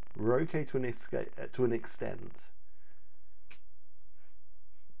we're okay to an extent.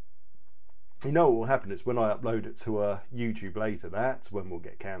 You know what will happen is when I upload it to YouTube later, that's when we'll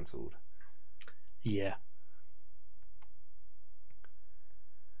get cancelled. Yeah.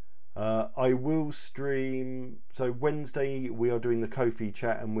 I will stream. So Wednesday we are doing the Ko-fi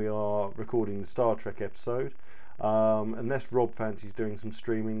chat and we are recording the Star Trek episode. Unless Rob fancies doing some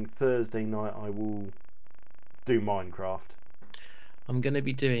streaming, Thursday night I will do Minecraft. I'm going to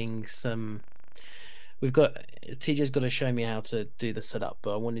be doing some. TJ's got to show me how to do the setup,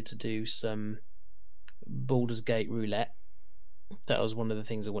 but I wanted to do some Baldur's Gate roulette. That was one of the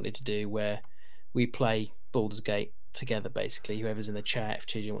things I wanted to do, where we play Baldur's Gate together, basically. Whoever's in the chat, if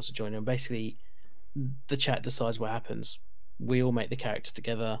TJ wants to join in, basically the chat decides what happens. We all make the character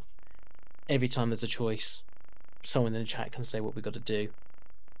together. Every time there's a choice, someone in the chat can say what we've got to do,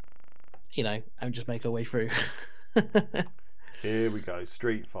 and just make our way through. Here we go,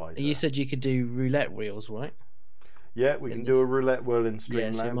 Street Fighter. You said you could do roulette wheels, right? Yeah, we can do a roulette wheel in Streamlabs.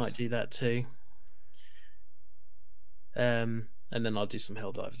 Yeah, so we might do that too. And then I'll do some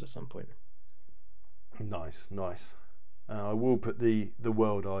hell dives at some point. Nice. I will put the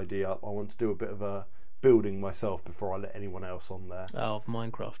world ID up. I want to do a bit of a building myself before I let anyone else on there. Oh, of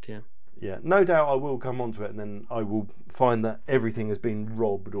Minecraft, yeah. Yeah, no doubt I will come onto it, and then I will find that everything has been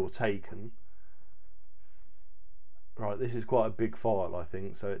robbed or taken. Right, this is quite a big file, I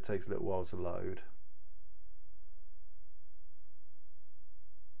think, so it takes a little while to load.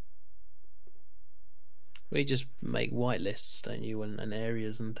 We just make whitelists, don't you, and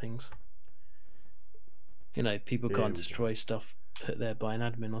areas and things. People can't destroy stuff put there by an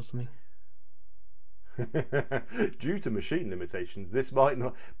admin or something. Due to machine limitations, this might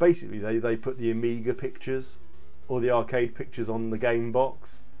not. Basically, they put the Amiga pictures or the arcade pictures on the game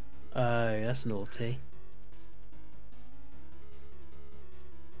box. Oh, that's naughty.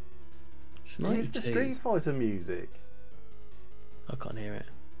 It's the Street Fighter music. I can't hear it.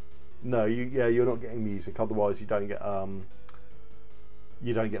 No, you're not getting music. Otherwise, you don't get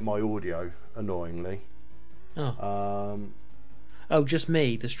my audio. Annoyingly. Oh. Oh, just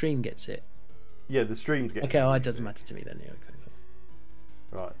me. The stream gets it. Yeah, the stream's getting. Okay, well, it doesn't matter to me then. Yeah, okay.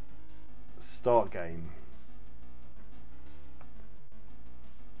 Right. Start game.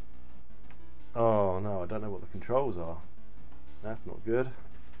 Oh no, I don't know what the controls are. That's not good.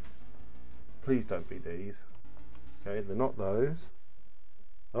 Please don't be these. Okay, they're not those.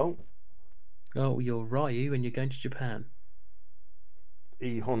 Oh. Oh, you're Ryu and you're going to Japan.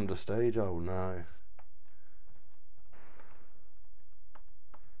 Honda stage. Oh no.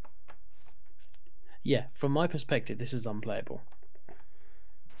 Yeah, from my perspective, this is unplayable.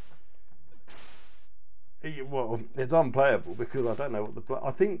 Well, it's unplayable because I don't know what the. I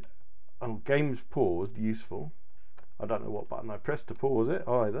think games paused. Useful. I don't know what button I pressed to pause it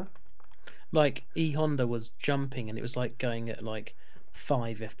either. Like Honda was jumping and it was like going at like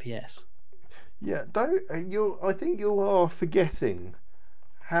 5 FPS. Yeah, I think you are forgetting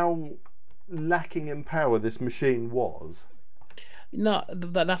how lacking in power this machine was. No,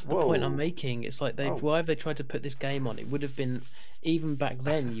 that's the point I'm making. It's like why have they tried to put this game on? It would have been, even back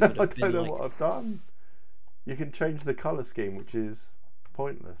then, you would have been I don't know what I've done. You can change the colour scheme, which is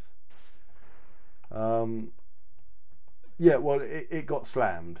pointless. Yeah, well, it got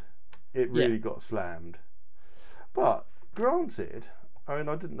slammed. It really got slammed. But granted, I mean,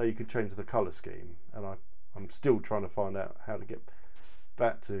 I didn't know you could change the colour scheme, and I'm still trying to find out how to get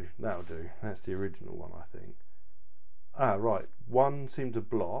back to. That'll do. That's the original one, I think. Ah, right. One seemed to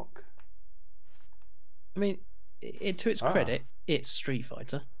block. I mean, to its credit, it's Street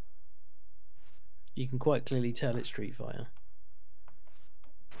Fighter. You can quite clearly tell it's Street Fighter.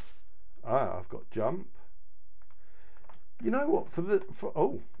 Ah, I've got jump. You know what?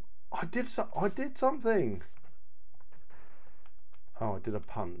 I did something. Oh, I did a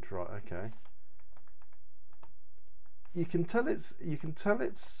punch. Right. Okay. You can tell it's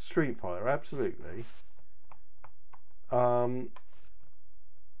Street Fighter. Absolutely. Well,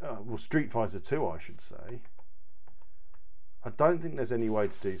 Street Fighter 2, I should say. I don't think there's any way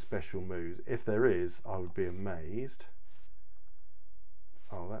to do special moves. If there is, I would be amazed.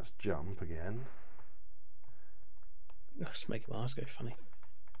 Oh, that's jump again. That's making my eyes go funny.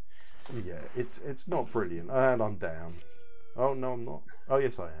 Yeah, it's not brilliant. And I'm down. Oh no, I'm not. Oh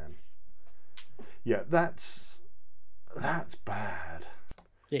yes, I am. Yeah, that's bad.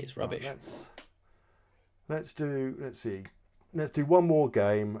 It's rubbish. Right, let's see. Let's do one more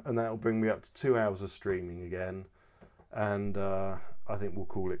game, and that'll bring me up to 2 hours of streaming again. And I think we'll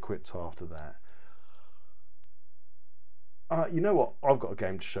call it quits after that. You know what? I've got a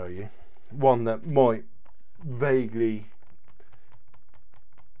game to show you. One that might vaguely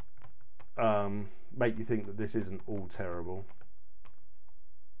make you think that this isn't all terrible.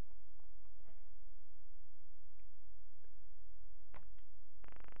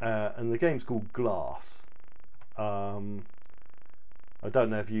 And the game's called Glass. I don't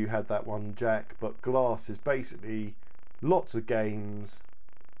know if you had that one, Jack, but Glass is basically lots of games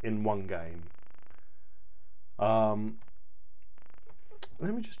in one game. Let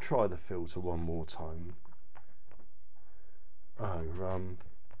me just try the filter one more time.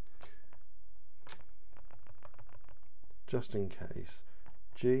 Just in case,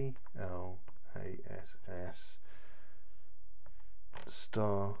 GLASS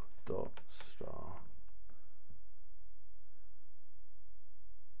star dot star.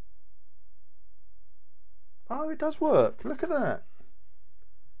 Oh, it does work. Look at that.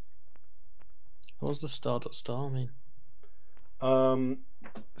 What does the star dot star mean?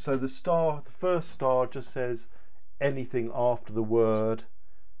 So the first star just says anything after the word,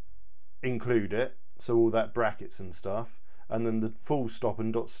 include it. So all that brackets and stuff. And then the full stop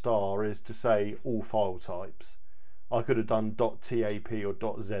and dot star is to say all file types. I could have done .tap or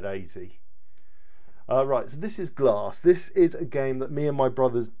 .z80. Right, so this is Glass. This is a game that me and my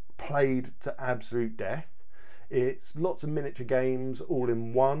brothers played to absolute death. It's lots of miniature games all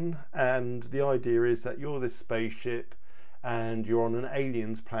in one, and the idea is that you're this spaceship and you're on an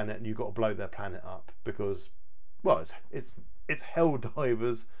alien's planet and you've got to blow their planet up because, well, it's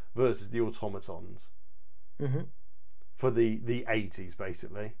Helldivers versus the automatons. Mm-hmm. For the 80s,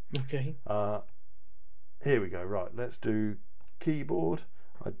 basically. Okay. Here we go. Right, let's do keyboard.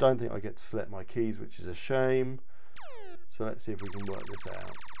 I don't think I get to select my keys, which is a shame. So let's see if we can work this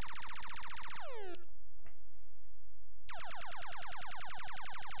out.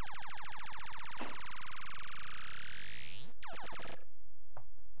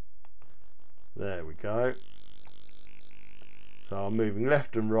 There we go. So I'm moving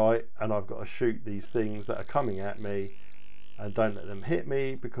left and right, and I've got to shoot these things that are coming at me, and don't let them hit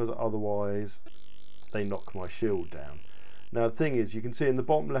me because otherwise they knock my shield down. Now the thing is, you can see in the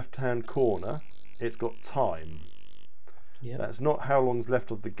bottom left hand corner it's got time. Yep. That's not how long's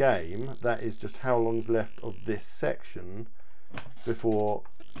left of the game, that is just how long's left of this section before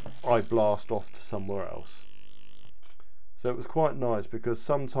I blast off to somewhere else. So it was quite nice because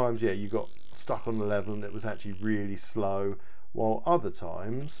sometimes, yeah, you got stuck on the level and it was actually really slow, while other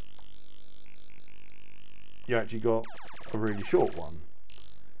times you actually got a really short one.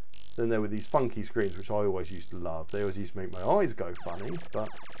 Then there were these funky screens which I always used to love. They always used to make my eyes go funny, but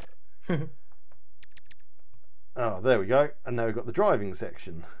oh, there we go. And now we've got the driving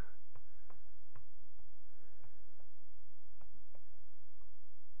section.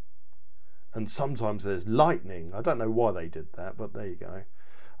 And sometimes there's lightning. I don't know why they did that, but there you go.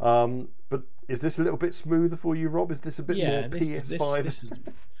 But is this a little bit smoother for you, Rob? Is this a bit more PS5?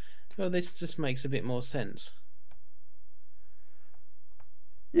 Well, this just makes a bit more sense.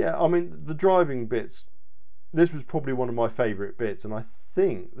 Yeah, I mean, the driving bits, this was probably one of my favourite bits, and I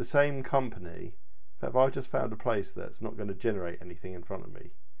think the same company, in fact, I just found a place that's not going to generate anything in front of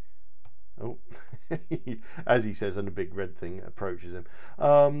me. Oh, as he says, and a big red thing approaches him.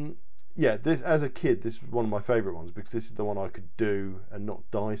 Yeah, this, as a kid, this was one of my favourite ones because this is the one I could do and not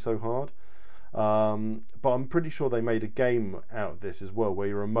die so hard. But I'm pretty sure they made a game out of this as well, where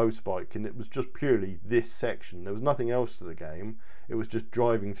you're a motorbike and it was just purely this section. There was nothing else to the game. It was just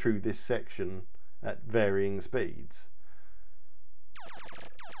driving through this section at varying speeds.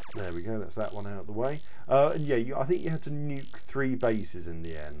 There we go, that's that one out of the way. And yeah, I think you had to nuke 3 bases in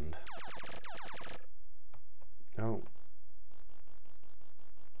the end. Oh.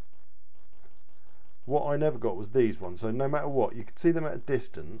 What I never got was these ones. So no matter what, you could see them at a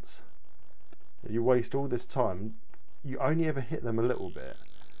distance. You waste all this time. You only ever hit them a little bit.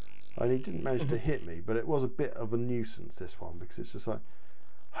 And he didn't manage to hit me, but it was a bit of a nuisance, this one, because it's just like,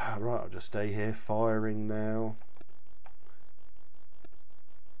 right, I'll just stay here firing now.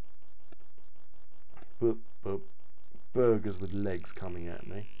 Boop, boop. Burgers with legs coming at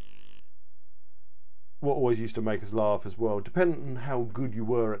me. What always used to make us laugh as well, depending on how good you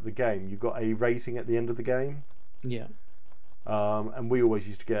were at the game, you got a rating at the end of the game. Yeah. And we always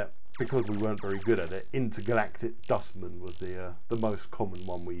used to get, because we weren't very good at it, Intergalactic Dustman was the most common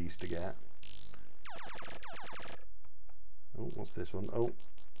one we used to get. Oh, what's this one? Oh.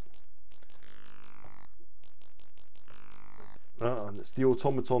 And it's the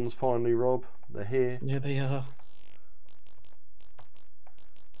automatons finally, Rob. They're here. Yeah, they are.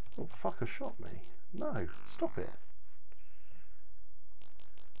 Oh, fucker shot me. No, stop it.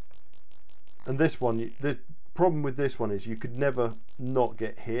 And this one, the problem with this one is you could never not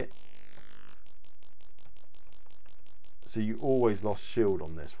get hit. So you always lost shield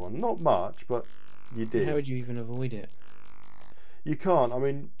on this one. Not much, but you did. How would you even avoid it? You can't. I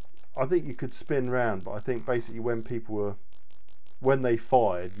mean, I think you could spin round, but I think basically when people were, when they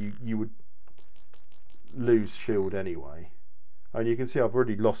fired, you would lose shield anyway. And you can see I've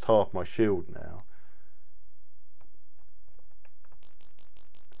already lost half my shield now.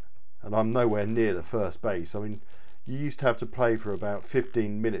 And I'm nowhere near the first base. I mean, you used to have to play for about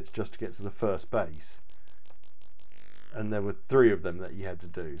 15 minutes just to get to the first base. And there were 3 of them that you had to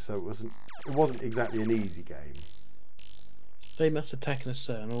do. So it wasn't exactly an easy game. They must attack in a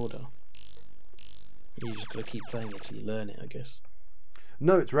certain order. You just got to keep playing it till you learn it, I guess.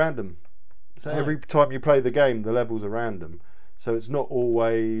 No, it's random. So every time you play the game, the levels are random. So it's not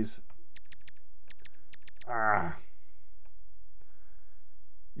always...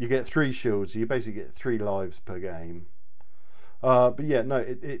 You get 3 shields, so you basically get 3 lives per game. But yeah, no,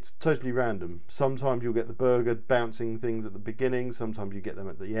 it's totally random. Sometimes you'll get the burger bouncing things at the beginning, sometimes you get them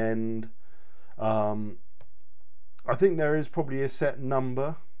at the end. I think there is probably a set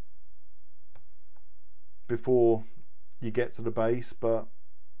number before you get to the base, but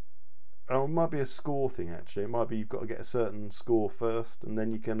it might be a score thing actually. It might be you've got to get a certain score first, and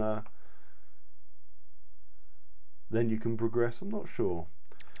then you can progress. I'm not sure.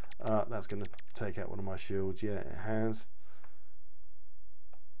 That's going to take out one of my shields. Yeah, it has.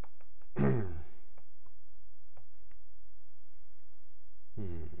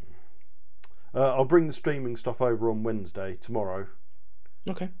 I'll bring the streaming stuff over on Wednesday, tomorrow.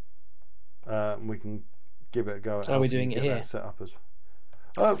 Okay. And we can give it a go. So are we doing it here? Set up as.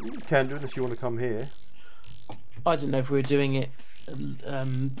 You can do it if you want to come here. I didn't know if we were doing it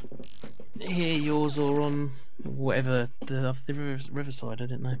here, yours, or on whatever the riverside. I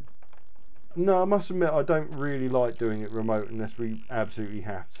didn't know. No, I must admit I don't really like doing it remote unless we absolutely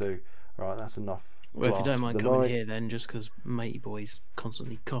have to. Right, that's enough. Well, if you don't mind coming here, then just because matey boy's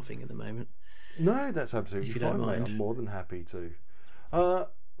constantly coughing at the moment. No, that's absolutely fine, mate. I'm more than happy to.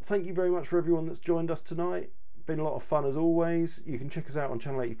 Thank you very much for everyone that's joined us tonight. Been a lot of fun as always. You can check us out on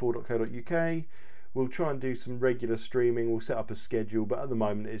channel84.co.uk. We'll try and do some regular streaming. We'll set up a schedule, but at the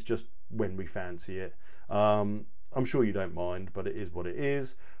moment it's just when we fancy it. I'm sure you don't mind, but it is what it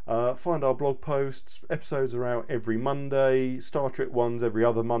is. Find our blog posts. Episodes are out every Monday. Star Trek ones every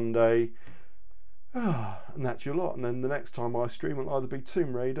other Monday. And that's your lot. And then the next time I stream will either be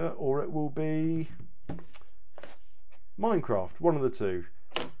Tomb Raider or it will be Minecraft. One of the two.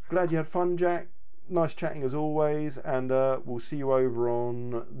 Glad you had fun, Jack. Nice chatting as always. And we'll see you over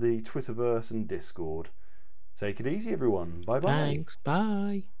on the Twitterverse and Discord. Take it easy, everyone. Bye bye. Thanks.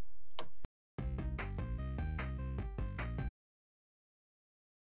 Bye.